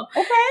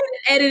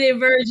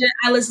 Edited version.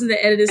 I listen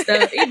to edited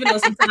stuff, even though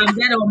sometimes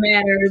that don't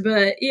matter.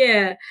 But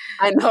yeah,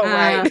 I know,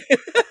 right?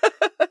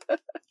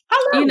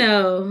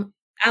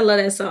 I love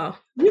that song.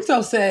 You're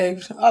so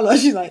saved.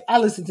 She's like, I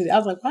listened to it. I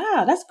was like,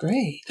 wow, that's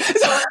great.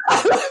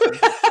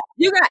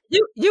 You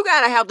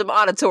gotta have them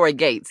auditory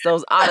gates.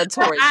 Those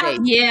auditory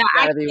gates. Yeah,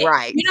 gotta be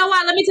right. You know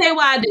what? Let me tell you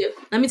why I do.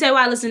 Let me tell you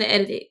why I listen to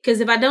edited.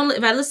 Because if I don't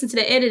listen to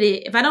the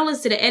edited,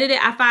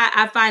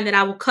 I find that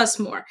I will cuss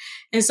more.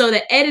 And so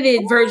the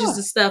edited versions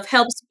of stuff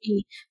helps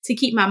me to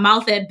keep my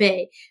mouth at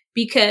bay.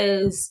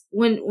 Because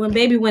when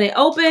it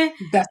open,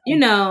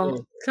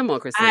 come on,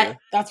 Christina.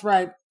 That's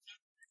right.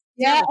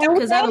 Yeah,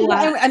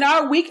 and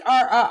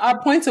our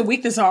points of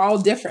weakness are all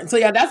different. So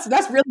yeah,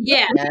 that's really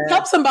yeah.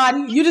 Help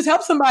somebody. You just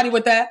help somebody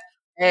with that.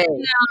 Hey,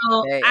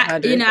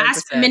 I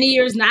spent many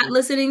years not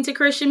listening to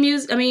Christian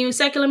music. I mean,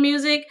 secular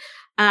music,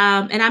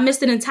 and I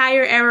missed an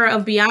entire era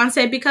of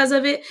Beyonce because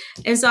of it.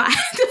 And so I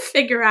had to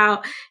figure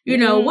out,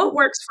 what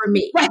works for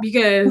me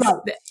because.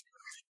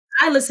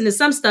 I listen to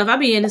some stuff. I'll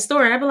be in the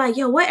store and I'll be like,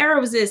 yo, what era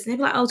was this? And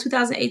they'll be like,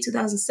 2008,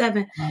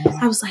 2007.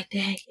 I was like,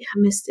 dang, I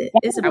missed it.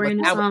 It's a brand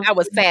new song. I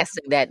was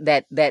fasting that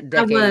decade.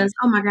 I was.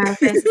 Oh my God, I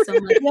fasted so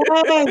much.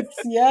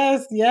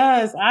 Yes.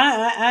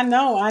 I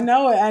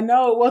know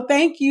it. Well,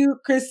 thank you,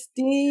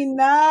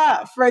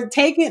 Christina, for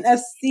taking a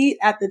seat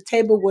at the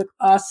table with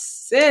us,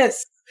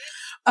 sis.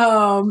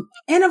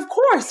 And of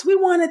course, we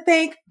want to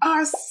thank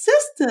our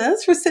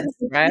sisters for sitting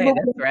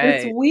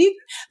this week.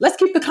 Let's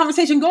keep the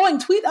conversation going.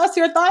 Tweet us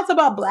your thoughts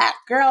about Black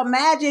Girl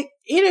Magic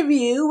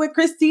interview with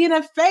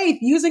Christina Faith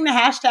using the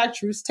hashtag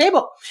Truth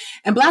Table.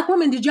 And Black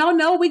women, did y'all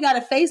know we got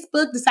a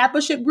Facebook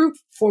discipleship group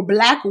for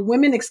Black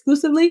women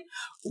exclusively?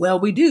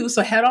 Well, we do.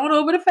 So head on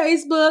over to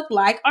Facebook,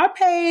 like our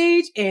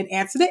page, and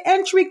answer the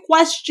entry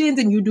questions.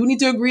 And you do need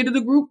to agree to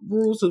the group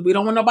rules because we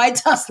don't want nobody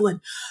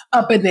tussling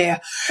up in there.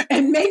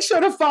 And make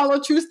sure to follow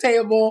Truth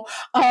Table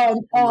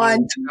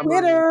on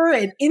Twitter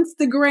and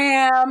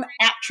Instagram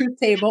at Truth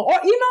Table, or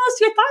email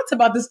us your thoughts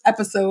about this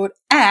episode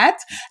at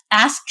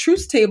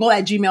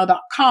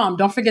asktruthstable@gmail.com.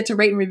 Don't forget to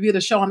rate and review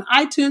the show on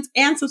iTunes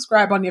and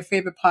subscribe on your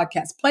favorite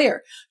podcast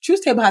player.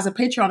 Truth Table has a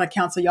Patreon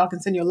account, so y'all can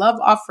send your love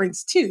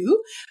offerings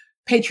to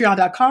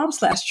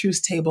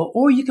patreon.com/truthstable,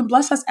 or you can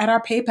bless us at our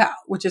PayPal,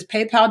 which is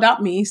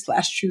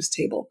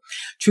paypal.me/truthstable.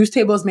 Truth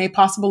Table is made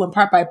possible in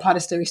part by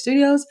Podastery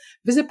Studios.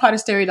 Visit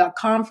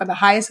podastery.com for the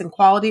highest in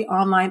quality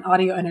online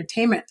audio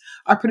entertainment.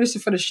 Our producer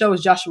for the show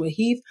is Joshua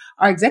Heath.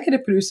 Our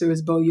executive producer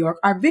is Bo York.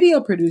 Our video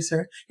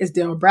producer is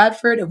Daryl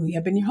Bradford, and we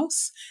have been your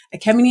hosts,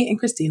 Ekemini and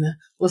Christina.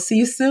 We'll see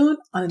you soon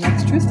on the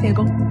next Truth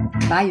Table.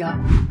 Bye, y'all.